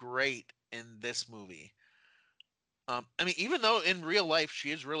was great in this movie. I mean, even though in real life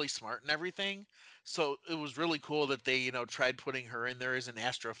she is really smart and everything, so it was really cool that they, tried putting her in there as an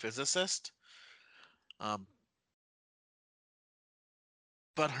astrophysicist. Um,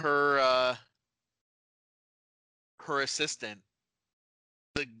 but her assistant,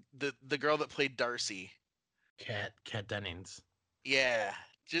 the girl that played Darcy, Kat Dennings. yeah,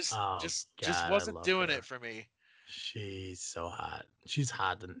 Oh just God, I wasn't love doing it her. for me. She's so hot. She's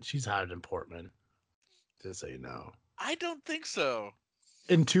hotter than Portman. Just so you know. I don't think so.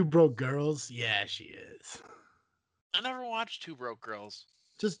 In Two Broke Girls, yeah, she is. I never watched Two Broke Girls.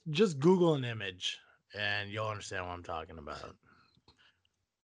 Just Google an image, and you'll understand what I'm talking about.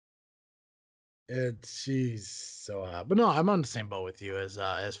 She's so hot. But no, I'm on the same boat with you as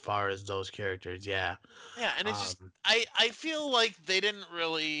far as those characters. Yeah. Yeah, and it's just Um. I feel like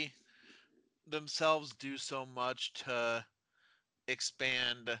themselves do so much to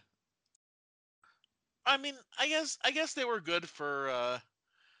expand. I mean, I guess they were good for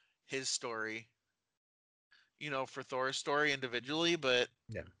his story, for Thor's story individually, but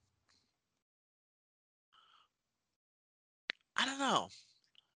Yeah. I don't know.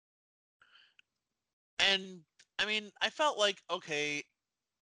 And I mean, I felt like okay,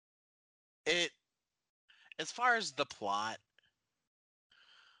 it as far as the plot,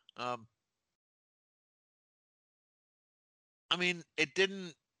 um, I mean, it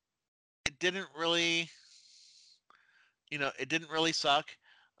didn't really, it didn't really suck.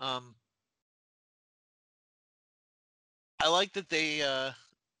 Um, I like that they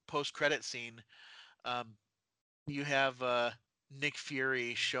post credit scene. Um, you have Nick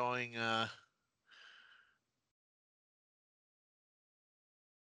Fury showing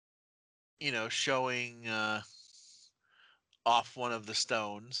off one of the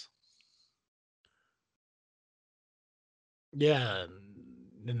stones. Yeah,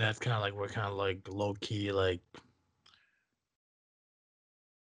 and that's kind of like we're kind of like low key like.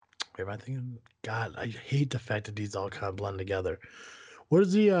 Wait, am I thinking? God, I hate the fact that these all kind of blend together. What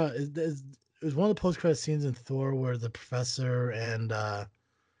is the is one of the post credit scenes in Thor where the professor and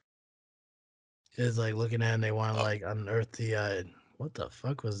is like looking at and they want to Oh, like unearth the what the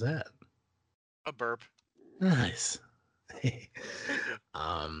fuck was that? a burp. Nice.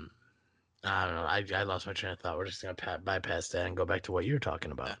 um, I don't know. I lost my train of thought. We're just gonna bypass that and go back to what you're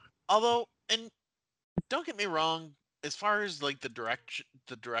talking Yeah. about. Although, and don't get me wrong, as far as like the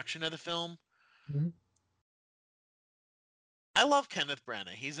direction of the film, Mhm. I love Kenneth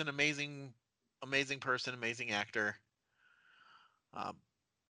Branagh. He's an amazing person, amazing actor. Um,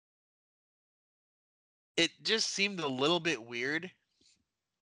 it just seemed a little bit weird,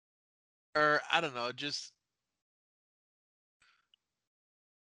 or I don't know, just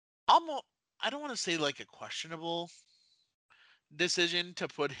almost. I don't want to say like a questionable decision to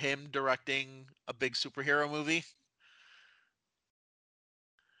put him directing a big superhero movie.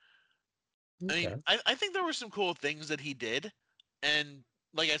 I mean, Okay. I think there were some cool things that he did, and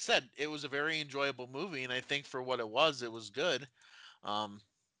like I said, it was a very enjoyable movie, and I think for what it was good. Um,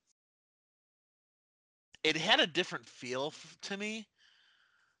 it had a different feel to me,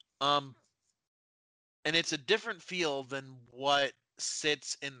 um, and it's a different feel than what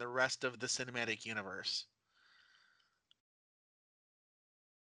sits in the rest of the cinematic universe.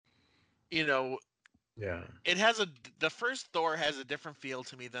 You know, Yeah. it has the first Thor has a different feel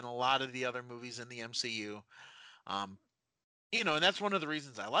to me than a lot of the other movies in the MCU. Um, and that's one of the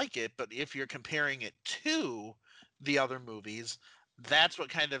reasons I like it. But if you're comparing it to the other movies, that's what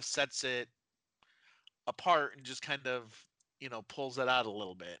kind of sets it apart and just kind of, pulls it out a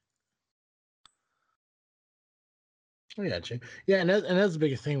little bit. I got you. Yeah, and that's the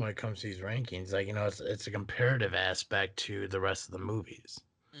biggest thing when it comes to these rankings. Like, it's a comparative aspect to the rest of the movies.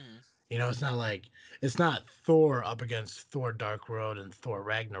 Mm. It's not like it's not Thor up against Thor Dark World and Thor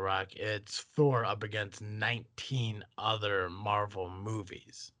Ragnarok. It's Thor up against 19 other Marvel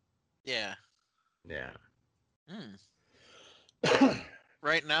movies. Yeah. Yeah. Mm.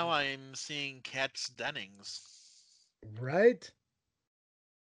 Right now, I'm seeing Kat Dennings. Right?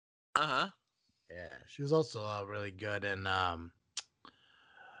 Uh huh. Yeah. She was also really good in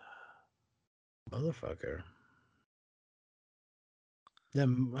motherfucker. Yeah,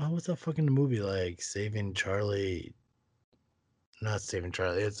 what's that fucking movie like? Saving Charlie. Not Saving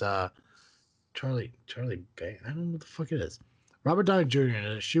Charlie. It's Charlie Bay. I don't know what the fuck it is. Robert Downey Jr. in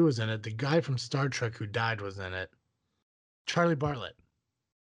it. She was in it. The guy from Star Trek who died was in it. Charlie Bartlett.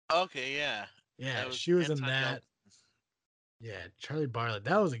 Okay, yeah. That Yeah, was she was in Anton Yelchin. that. Yeah, Charlie Bartlett.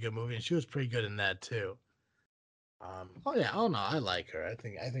 That was a good movie, and she was pretty good in that too. Oh yeah, oh no, I like her. I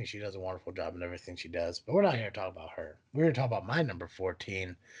think she does a wonderful job in everything she does. But we're not here to talk about her. We're here to talk about my number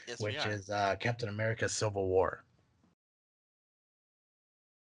 14, Yes, we which are. is Captain America: Civil War.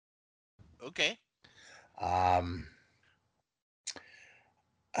 Okay. Um,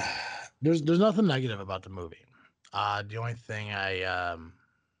 there's nothing negative about the movie.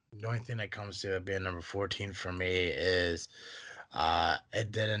 The only thing that comes to it being number 14 for me is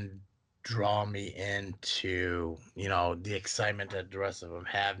it didn't draw me into the excitement that the rest of them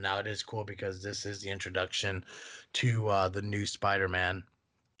have. Now it is cool because this is the introduction to the new Spider-Man.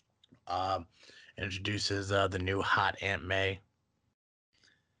 Um, introduces the new hot Aunt May.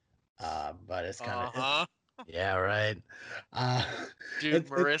 But it's kind Uh of huh. yeah, right. Uh, Dude, it's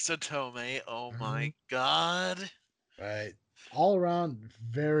Marissa Tomei. Oh mhm, my god. right. All around,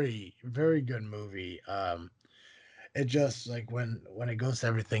 very very good movie. it just like when it goes to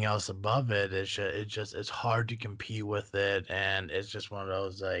everything else above it, it's hard to compete with it, and it's just one of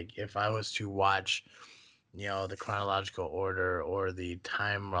those like if I was to watch, the chronological order or the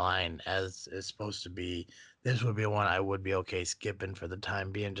timeline as it's supposed to be, this would be one I would be okay skipping for the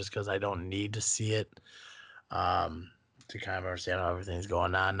time being, just because I don't need to see it to kind of understand how everything's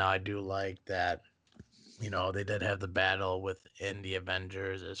going on. Now I do like that they did have the battle within the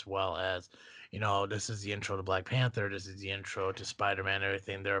Avengers, as well as, this is the intro to Black Panther, this is the intro to Spider-Man,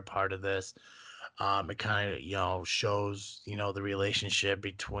 everything. They're a part of this. It kind of, shows, the relationship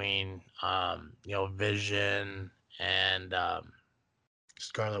between, Vision and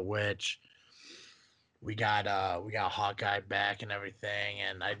Scarlet Witch. We got Hawkeye back and everything,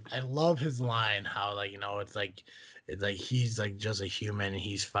 and I love his line how like it's like he's like just a human and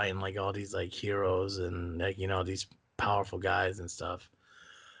he's fighting like all these like heroes and like these powerful guys and stuff.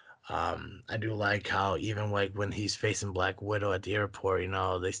 I do like how even like when he's facing Black Widow at the airport,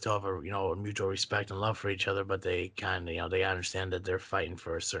 they still have a mutual respect and love for each other, but they kind of they understand that they're fighting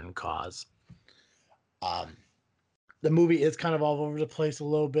for a certain cause. Um, the movie is kind of all over the place a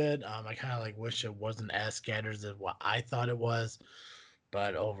little bit. I kind of like wish it wasn't as scattered as what I thought it was,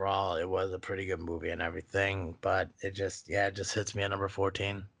 but overall, it was a pretty good movie and everything. But it just hits me at number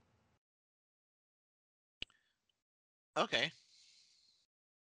 14. Okay.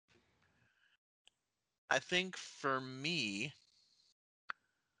 I think for me,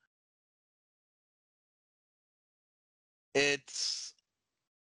 it's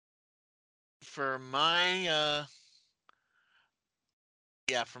for my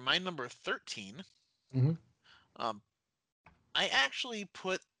for my number 13. Mm-hmm. Um, I actually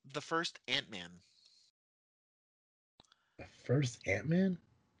put the first Ant-Man. The first Ant-Man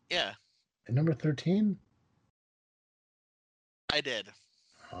Yeah, at number 13. I did.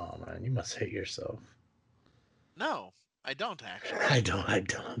 Oh man, you must hate yourself. No, I don't actually. I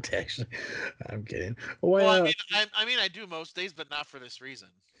don't actually. I'm kidding. Why? Well, I mean, I do most days, but not for this reason.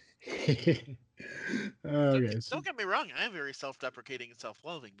 Don't Okay. get, don't get me wrong. I am very self-deprecating and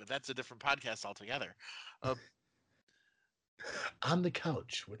self-loathing, but that's a different podcast altogether. Uh, On the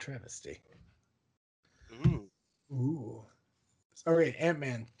couch with travesty. ooh. Ooh. All right,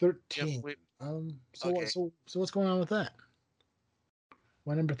 Ant-Man 13. Wait. So what? Okay. So what's going on with that?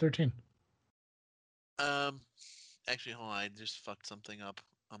 Why number 13? Um. Actually, hold on. I just fucked something up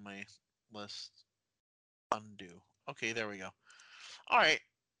on my list. Undo. Okay, there we go. All right.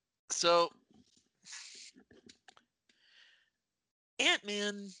 So Ant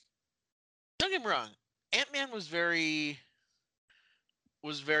Man. Don't get me wrong. Ant Man was very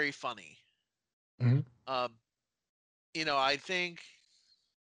funny. Mm-hmm. Um. I think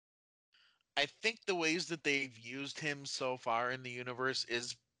the ways that they've used him so far in the universe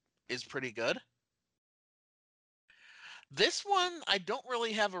is pretty good. This one, I don't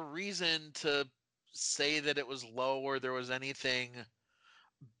really have a reason to say that it was low or there was anything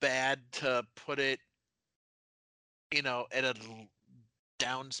bad to put it, at a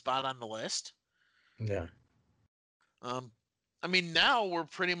down spot on the list. Yeah. Um, I mean, now we're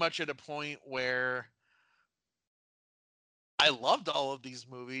pretty much at a point where I loved all of these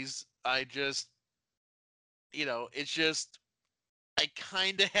movies. I just, it's just I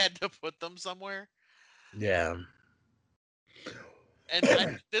kind of had to put them somewhere. Yeah.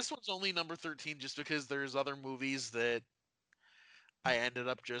 And this one's only number 13 just because there's other movies that I ended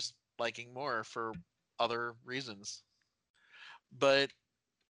up just liking more for other reasons. But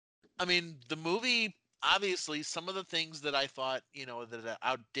I mean, the movie, obviously, some of the things that I thought, that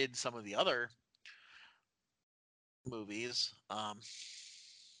outdid some of the other movies.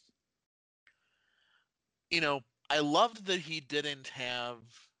 I loved that he didn't have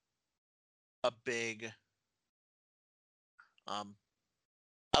a big. Um,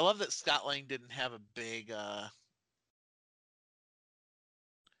 I love that Scott Lang didn't have a big. What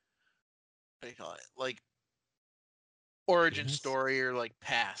do you call it? Like origin Yes. story or like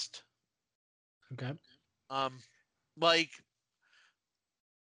past. Okay. Um, like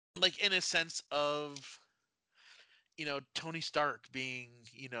in a sense of Tony Stark being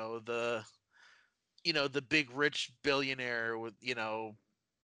the big rich billionaire with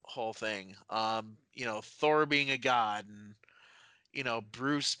whole thing. Thor being a god, and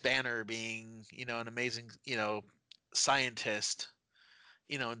Bruce Banner being an amazing scientist,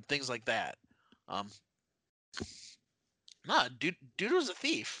 and things like that. Um, nah, dude was a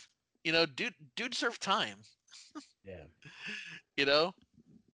thief. Dude served time. Yeah. You know.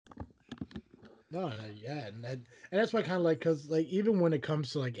 No, yeah, and that's why I kind of like because like even when it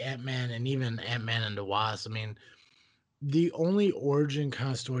comes to like Ant-Man and even Ant-Man and the Wasp, I mean, the only origin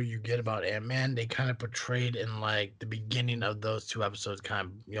kind of story you get about Ant-Man, they kind of portrayed in like the beginning of those two episodes,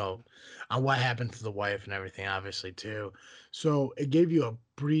 kind of, on what happened to the wife and everything, obviously, too. So it gave you a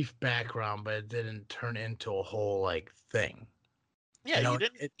brief background, but it didn't turn into a whole like thing. Yeah, You know,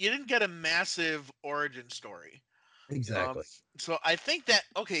 it you didn't get a massive origin story. Um, exactly. so I think that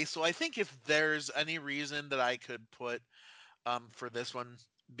okay. So I think if there's any reason that I could put for this one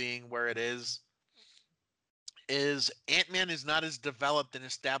being where it is Ant-Man is not as developed and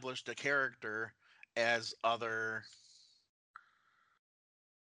established a character as other,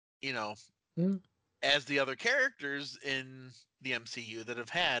 you know, Hmm. as the other characters in the MCU that have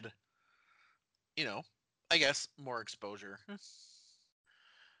had, you know, I guess more exposure.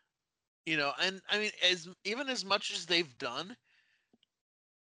 And I mean, as even as much as they've done,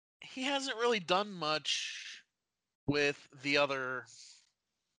 he hasn't really done much with the other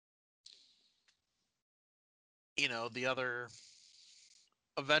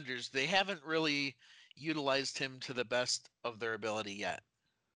Avengers. They haven't really utilized him to the best of their ability yet.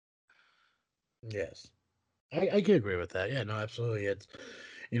 Yes. I can agree with that. Yeah, no, absolutely. It's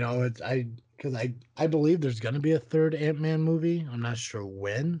because I believe there's going to be a third Ant-Man movie. I'm not sure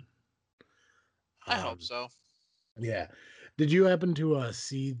when. I hope Um, so. yeah. Did you happen to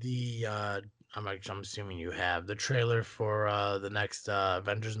see the I'm assuming you have the trailer for the next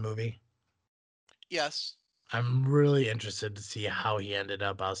Avengers movie? Yes. I'm really interested to see how he ended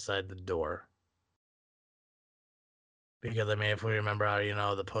up outside the door. Because I mean, if we remember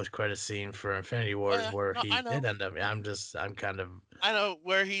how the post-credit scene for Infinity Oh Wars yeah. where No, he I did know. end up, I'm kind of, I know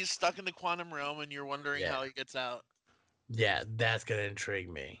where he's stuck in the quantum realm and you're wondering yeah, how he gets out. yeah, that's gonna intrigue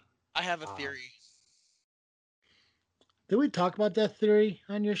me. I have a Um, theory. did we talk about that theory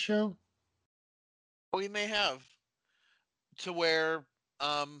on your show? We may have to where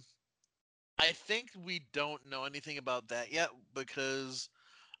um I think we don't know anything about that yet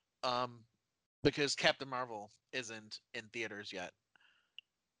um because Captain Marvel isn't in theaters yet.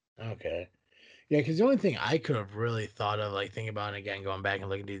 Okay. Yeah, because the only thing I could have really thought of, like thinking about it again, going back and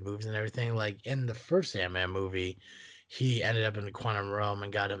looking at these movies and everything, like in the first Ant-Man movie, he ended up in the quantum realm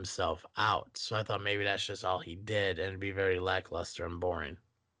and got himself out. So I thought maybe that's just all he did, and it'd be very lackluster and boring.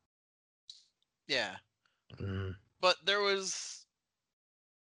 Yeah. Mm, But there was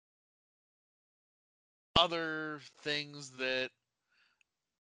other things that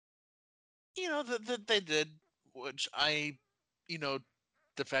that they did, which you know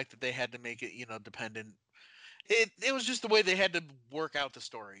the fact that they had to make it dependent. It was just the way they had to work out the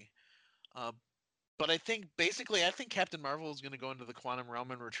story. Uh, but I think Captain Marvel is going to go into the quantum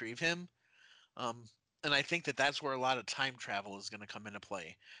realm and retrieve him. Um, and I think that that's where a lot of time travel is going to come into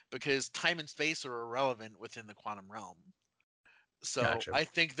play because time and space are irrelevant within the quantum realm. So gotcha. I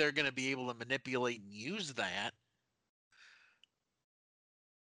think they're going to be able to manipulate and use that,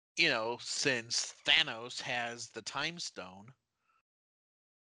 since Thanos has the time stone.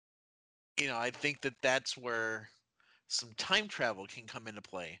 I think that that's where some time travel can come into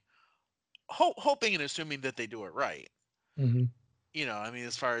play. Hoping and assuming that they do it right. Hmm. I mean,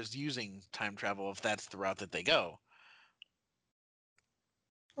 as far as using time travel, if that's the route that they go.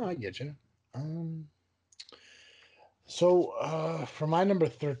 Oh, I get you. Um, so for my number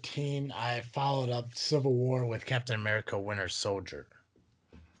 13, I followed up Civil War with Captain America: Winter Soldier.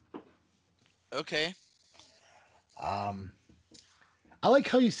 Okay. Um, I like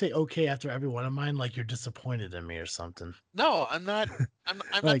how you say "okay" after every one of mine, like you're disappointed in me or something. No, I'm not. I'm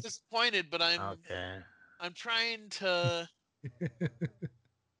not Like, disappointed, but okay. I'm trying to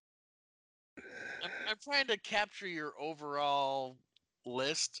I'm trying to capture your overall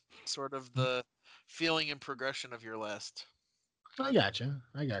list, sort of the feeling and progression of your list. I got you.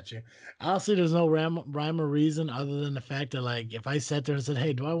 I got you. Honestly, there's no rhyme or reason other than the fact that, like, if I sat there and said,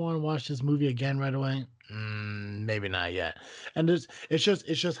 "Hey, do I want to watch this movie again right away?" Maybe not yet. And it's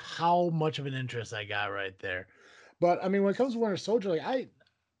just how much of an interest I got right there. But I mean, when it comes to Winter Soldier, like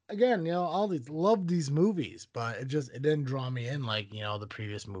again, all these love these movies, but it didn't draw me in like the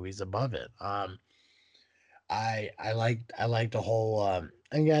previous movies above it. I like the whole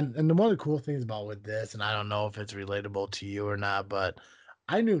again, and one of the cool things about with this, and I don't know if it's relatable to you or not, but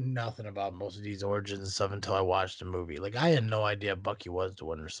I knew nothing about most of these origins and stuff until I watched the movie. Like I had no idea Bucky was the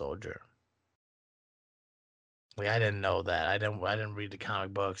Winter Soldier. Like I didn't know that. I didn't read the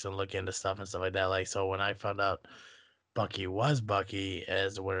comic books and look into stuff and stuff like that. Like so when I found out Bucky was Bucky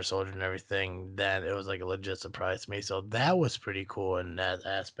as the Winter Soldier and everything, then it was like a legit surprise to me. So that was pretty cool in that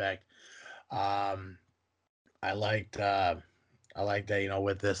aspect. Um I liked I like that,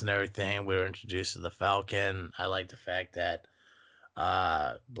 with this and everything, we were introduced to the Falcon. I like the fact that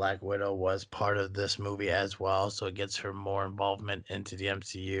Black Widow was part of this movie as well, so it gets her more involvement into the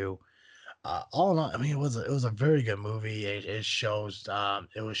MCU. All in all, I mean, it was a very good movie. It shows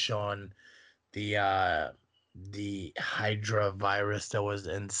it was showing the Hydra virus that was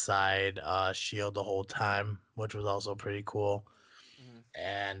inside Shield the whole time, which was also pretty cool. Mhm.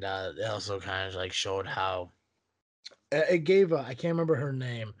 And it also kind of like showed how it gave I can't remember her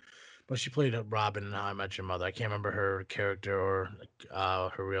name, but she played Robin in How I Met Your Mother. I can't remember her character or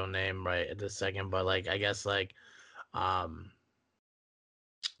her real name right at this second, but like I guess like um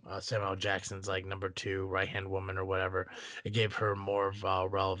Samuel Jackson's like number two right hand woman or whatever. It gave her more of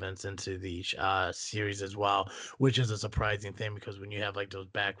relevance into the series as well, which is a surprising thing because when you have like those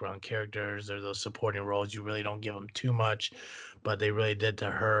background characters or those supporting roles, you really don't give them too much, but they really did to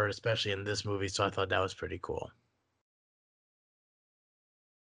her, especially in this movie. So I thought that was pretty cool.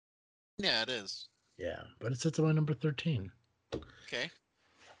 Yeah, it is. Yeah, but it sits at my number 13. Okay.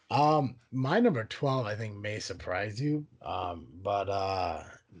 My number 12, I think, may surprise you. But I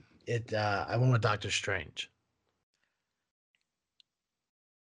went with Doctor Strange.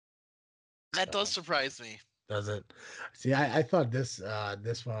 That does Um, surprise me. does it? See, I thought this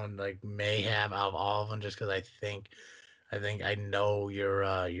one like may have out of all of them just because I think I know your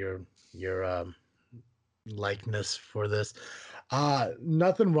likeness for this.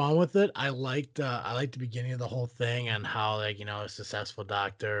 Nothing wrong with it. I liked the beginning of the whole thing and how like a successful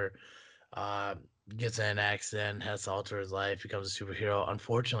doctor uh gets in an accident, has to alter his life, becomes a superhero.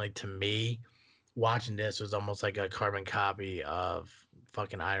 Unfortunately, to me, watching this was almost like a carbon copy of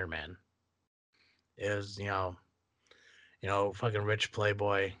fucking Iron Man. It was, fucking rich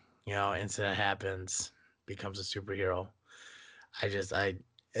playboy, incident happens, becomes a superhero. I just, I,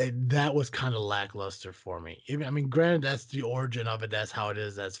 that was kind of lackluster for me. Even, I mean, granted, that's the origin of it. That's how it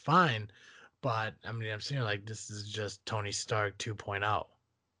is. That's fine. But I mean, I'm saying like this is just Tony Stark 2.0.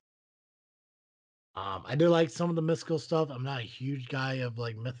 I do like some of the mystical stuff. I'm not a huge guy of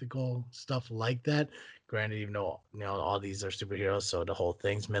like mythical stuff like that. Granted, even though all these are superheroes, so the whole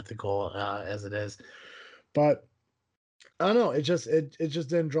thing's mythical as it is. But I don't know. It just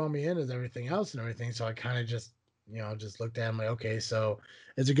didn't draw me in as everything else and everything. So I kind of just looked at it. I'm like, okay, so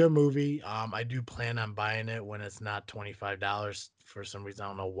it's a good movie. I do plan on buying it when it's not $25 for some reason. I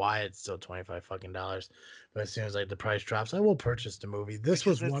don't know why it's still 25 fucking dollars. But as soon as like the price drops, I will purchase the movie. This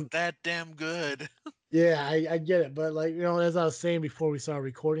Because was it's one. that damn good. Yeah, I get it. But like, as I was saying before we started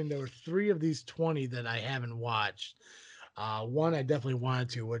recording, there were three of these 20 that I haven't watched. One I definitely wanted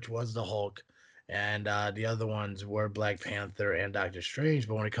to, which was the Hulk, and the other ones were Black Panther and Doctor Strange.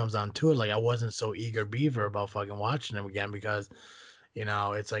 But when it comes down to it, like I wasn't so eager beaver about fucking watching them again because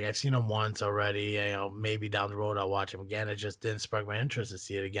it's like I've seen them once already. Maybe down the road I'll watch them again. It just didn't spark my interest to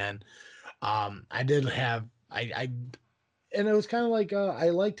see it again. I did have I and it was kind of like I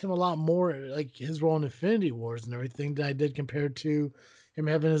liked him a lot more, like his role in Infinity Wars and everything that I did compared to him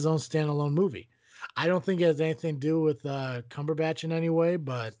having his own standalone movie. I don't think it has anything to do with Cumberbatch in any way,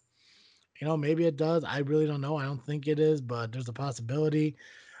 but maybe it does. I really don't know. I don't think it is, but there's a possibility.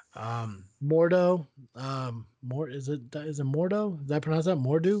 Mordo, is it Mordo? Is that pronounced that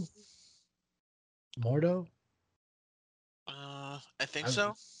Mordo? Mordo? I think I,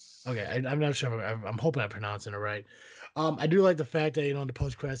 so. Okay, I'm not sure. I'm hoping I'm pronouncing it right. I do like the fact that the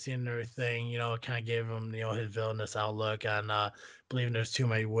post credit scene and everything, it kind of gave him his villainous outlook on believing there's too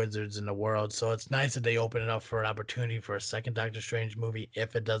many wizards in the world. So it's nice that they open it up for an opportunity for a second Doctor Strange movie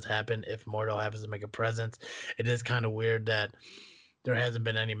if it does happen. If Mordo happens to make a presence, it is kind of weird that there hasn't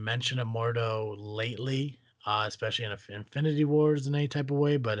been any mention of Mordo lately, especially in Infinity Wars in any type of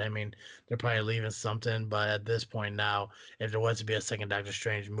way. But I mean, they're probably leaving something. But at this point now, if there was to be a second Doctor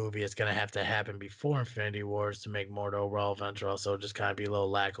Strange movie, it's gonna have to happen before Infinity Wars to make Mordo relevant, or also just kind of be a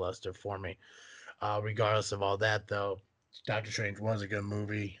little lackluster for me. Regardless of all that, though, Doctor Strange was a good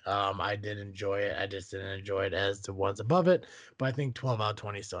movie. I did enjoy it. I just didn't enjoy it as the ones above it. But I think 12 out of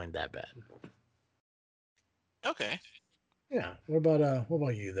 20 still ain't that bad. Okay. Yeah. What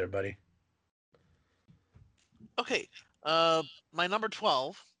about you there, buddy? Okay. Uh, my number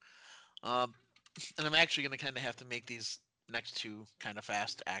 12. Um, and I'm actually going to kind of have to make these next two kind of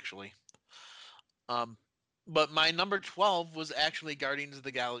fast, actually. Um, but my number 12 was actually Guardians of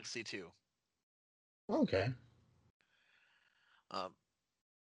the Galaxy 2. Okay. Um,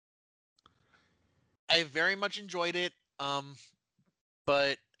 I very much enjoyed it.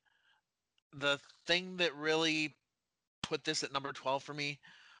 But the thing that really put this at number 12 for me,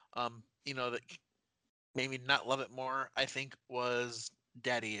 that made me not love it more, I think, was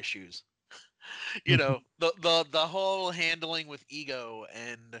daddy issues. The whole handling with Ego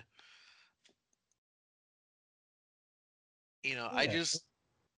and You know, I Yeah. just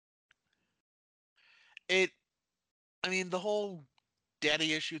it. I mean, the whole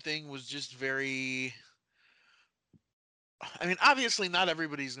daddy issue thing was just very. I mean, obviously, not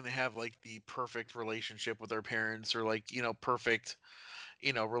everybody's going to have like the perfect relationship with their parents or like perfect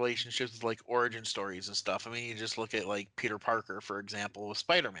relationships with like origin stories and stuff. I mean, you just look at like Peter Parker, for example, with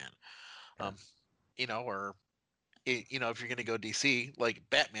Spider-Man. Um, or if you're gonna go DC, like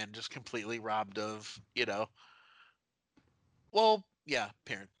Batman, just completely robbed of well, yeah,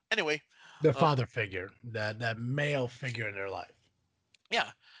 parent. Anyway, The um, father figure, that male figure in their life.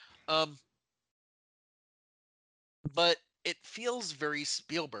 yeah, um, but it feels very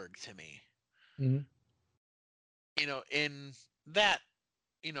Spielberg to me. Mhm. In that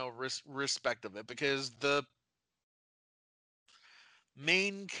respect of it, because the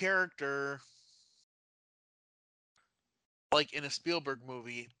main character, like in a Spielberg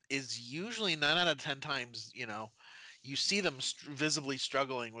movie, is usually 9 out of 10 times, you see them visibly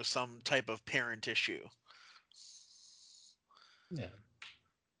struggling with some type of parent issue. Yeah.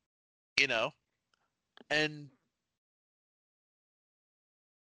 You know, and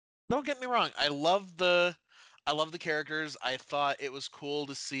don't get me wrong, I love the characters. I thought it was cool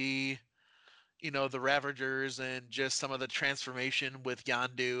to see, the Ravagers and just some of the transformation with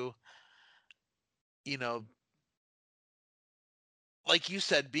Yondu. You know, like you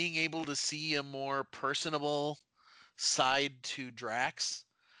said, being able to see a more personable side to Drax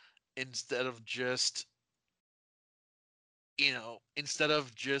instead of just,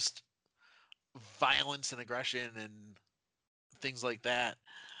 violence and aggression and things like that.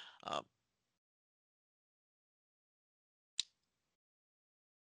 Um,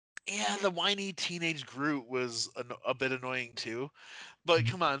 yeah, the whiny teenage Groot was a bit annoying too. But Mhm.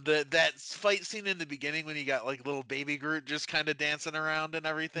 come on, that fight scene in the beginning when you got like little baby Groot just kind of dancing around and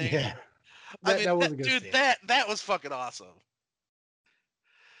everything. Yeah. I That mean, was a good dude, scene. that was fucking awesome.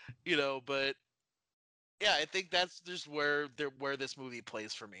 But yeah, I think that's just where this movie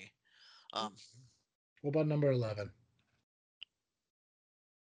plays for me. Um, What about number 11?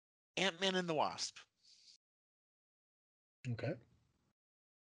 Ant-Man and the Wasp. Okay.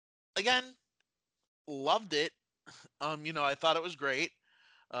 Again, loved it. I thought it was great.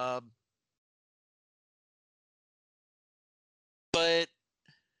 Um, but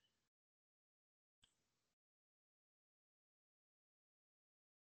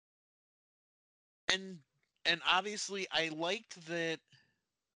and and obviously I liked that,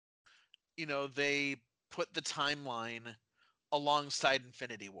 they put the timeline alongside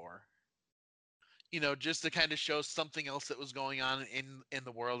Infinity War. Just to kind of show something else that was going on in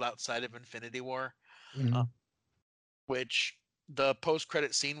the world outside of Infinity War, uh, Hmm. which the post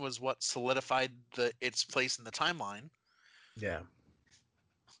credit scene was what solidified its place in the timeline. Yeah.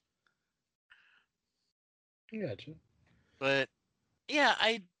 Gotcha. But yeah,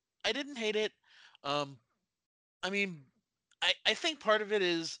 I didn't hate it. Um, I mean, I think part of it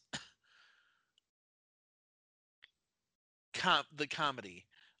is the comedy.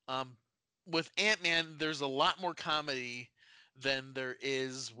 Um, with Ant-Man, there's a lot more comedy than there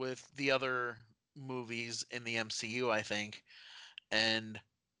is with the other movies in the MCU, I think. And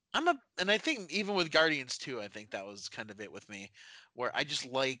I think even with Guardians 2, I think that was kind of it with me, where I just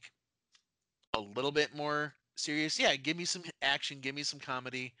like a little bit more serious. Yeah, give me some action, give me some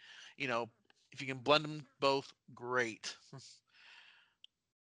comedy. You know, if you can blend them both, great.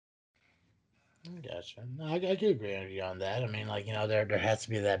 Gotcha. No, I could agree with you on that. I mean, like, there has to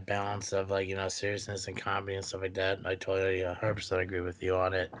be that balance of, like, seriousness and comedy and stuff like that. I totally 100% agree with you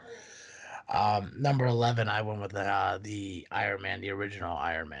on it. Number 11, I went with the Iron Man, the original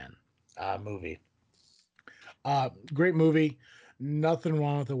Iron Man movie. Great movie. Nothing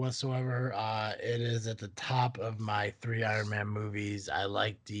wrong with it whatsoever. It is at the top of my three Iron Man movies. I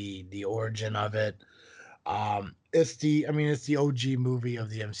like the origin of it. It's the OG movie of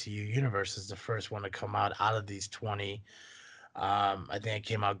the MCU universe. It's the first one to come out of these 20. I think it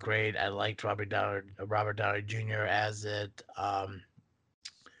came out great. I liked Robert Downey Jr. as it.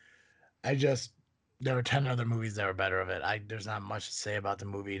 I just There were 10 other movies that were better of it. There's not much to say about the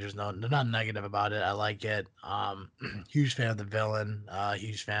movie. There's not negative about it. I like it. Huge fan of the villain.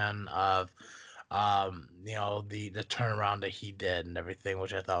 Huge fan of the turnaround that he did and everything,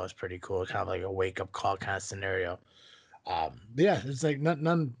 which I thought was pretty cool. Kind of like a wake up call kind of scenario. But yeah, it's like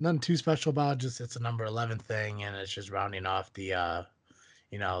none too special about it. Just it's a number 11 thing, and it's just rounding off the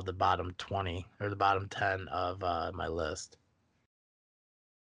bottom 20 or the bottom 10 of my list.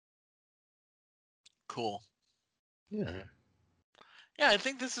 Cool. Yeah. Yeah, I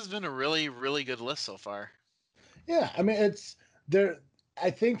think this has been a really, really good list so far. Yeah, I mean it's there. I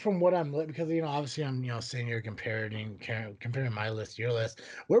think from what because obviously I'm sitting here comparing my list to your list.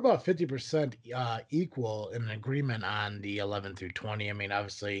 We're about 50% equal in agreement on the 11 through 20. I mean,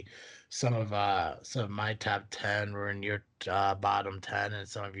 obviously, some of my top 10 were in your bottom 10, and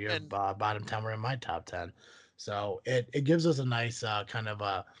some of your And bottom 10 were in my top 10. So it gives us a nice kind of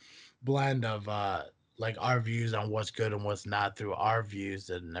a blend of like our views on what's good and what's not through our views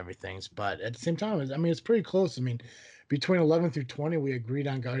and everything. But at the same time, it's pretty close. I mean, between 11 through 20, we agreed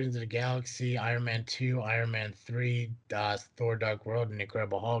on Guardians of the Galaxy, Iron Man 2, Iron Man 3, Thor Dark World, and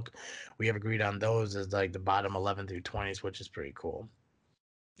Incredible Hulk. We have agreed on those as like the bottom 11 through 20s, which is pretty cool.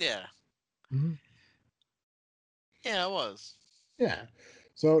 yeah, Mm-hmm. yeah, it was. Yeah.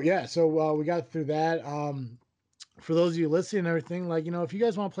 So we got through that. For those of you listening and everything, like if you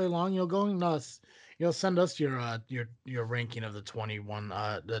guys want to play along, go nuts. Send us your ranking of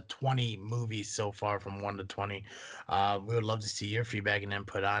the 20 movies so far from 1 to 20. We would love to see your feedback and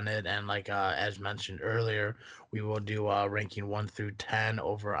input on it. And like as mentioned earlier, we will do ranking 1 through 10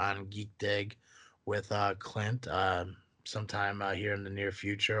 over on Geek Dig with Clint sometime here in the near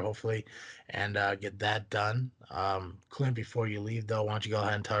future, hopefully, and get that done. Clint, before you leave though, why don't you go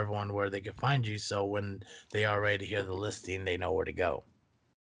ahead and tell everyone where they can find you, so when they are ready to hear the listing, they know where to go.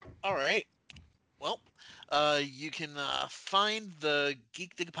 All right. Well, you can find the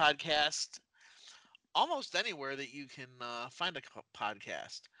Geek Dig podcast almost anywhere that you can find a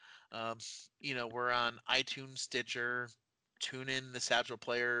podcast. Um, we're on iTunes, Stitcher, TuneIn, the Satchel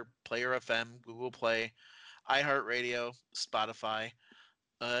Player, Player FM, Google Play, iHeartRadio, Spotify.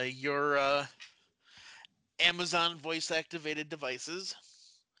 Your Amazon voice activated devices.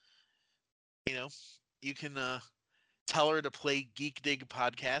 You know, you can tell her to play Geek Dig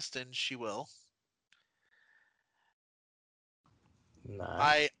podcast, and she will.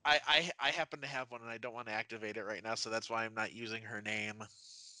 Nice. I happen to have one, and I don't want to activate it right now, so that's why I'm not using her name.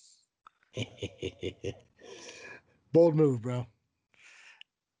 Bold move, bro.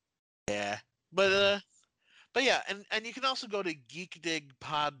 Yeah, but yeah, and you can also go to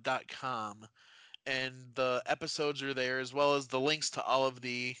geekdigpod.com, and the episodes are there as well as the links to all of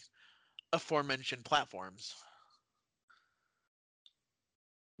the aforementioned platforms.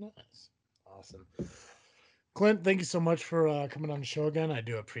 Nice. Awesome. Clint, thank you so much for coming on the show again. I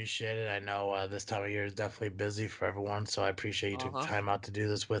do appreciate it. I know this time of year is definitely busy for everyone, so I appreciate you took Uh-huh. time out to do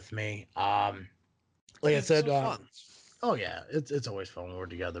this with me. Like I Yeah, this said, was fun. oh yeah, it's always fun when we're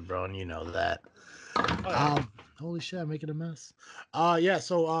together, bro, and you know that. Oh yeah. Holy shit, I'm making a mess. Yeah.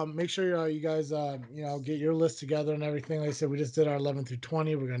 So make sure you guys get your list together and everything. Like I said, we just did our 11 through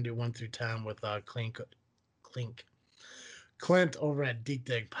 20. We're gonna do 1 through 10 with Clink, Clint over at Deep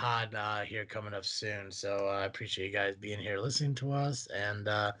Dig Pod here coming up soon. So I appreciate you guys being here listening to us, and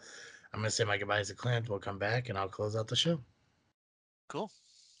I'm gonna say my goodbyes to Clint. We'll come back and I'll close out the show. Cool.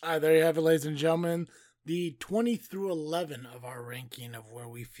 All right, there you have it, ladies and gentlemen. The 20 through 11 of our ranking of where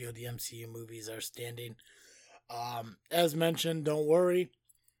we feel the MCU movies are standing. As mentioned, don't worry.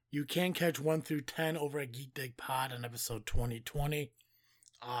 You can catch 1 through 10 over at Geek Dig Pod on episode 2020.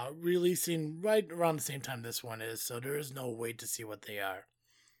 Releasing right around the same time this one is, so there is no wait to see what they are.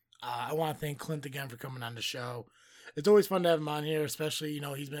 I want to thank Clint again for coming on the show. It's always fun to have him on here, especially,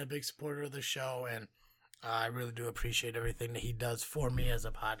 he's been a big supporter of the show, and I really do appreciate everything that he does for me as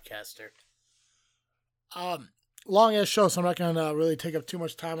a podcaster. Long ass show, so I'm not going to really take up too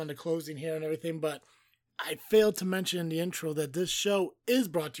much time on the closing here and everything, but I failed to mention in the intro that this show is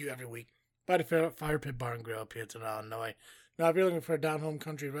brought to you every week by the Fire Pit Bar and Grill up here in Illinois. Now, if you're looking for a down-home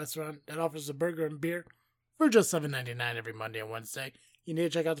country restaurant that offers a burger and beer for just $7.99 every Monday and Wednesday, you need to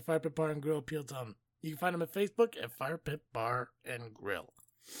check out the Fire Pit Bar and Grill up here. You can find them at Facebook at Fire Pit Bar and Grill.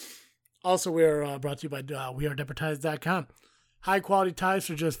 Also, we are brought to you by WeAreDepperTies.com. High-quality ties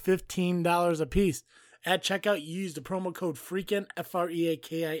for just $15 a piece. At checkout, you use the promo code FREAKIN,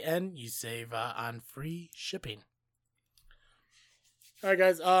 FREAKIN. You save on free shipping. All right,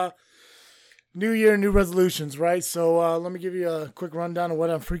 guys. New year, new resolutions, right? So let me give you a quick rundown of what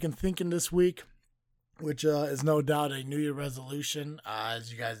I'm freaking thinking this week, which is no doubt a New Year resolution.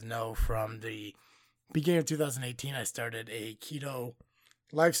 As you guys know, from the beginning of 2018, I started a keto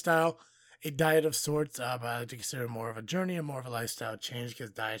lifestyle, a diet of sorts, but I like to consider more of a journey and more of a lifestyle change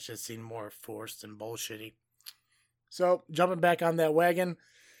because diets just seem more forced and bullshitty. So jumping back on that wagon,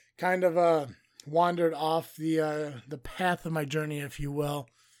 kind of wandered off the path of my journey, if you will,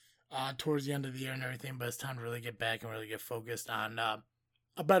 towards the end of the year and everything. But it's time to really get back and really get focused on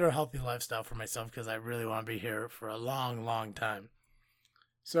a better, healthy lifestyle for myself because I really want to be here for a long, long time.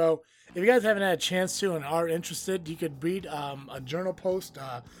 So if you guys haven't had a chance to and are interested, you could read a journal post,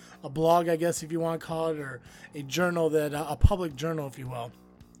 a blog, I guess, if you want to call it, or a journal that a public journal, if you will,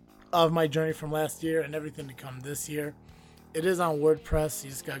 of my journey from last year and everything to come this year. It is on WordPress. You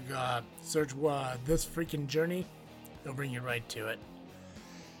just got to search This Freaking Journey. It'll bring you right to it.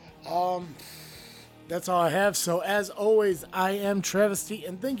 That's all I have. So as always, I am Travesty,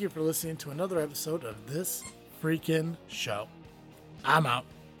 and thank you for listening to another episode of This Freaking Show. I'm out.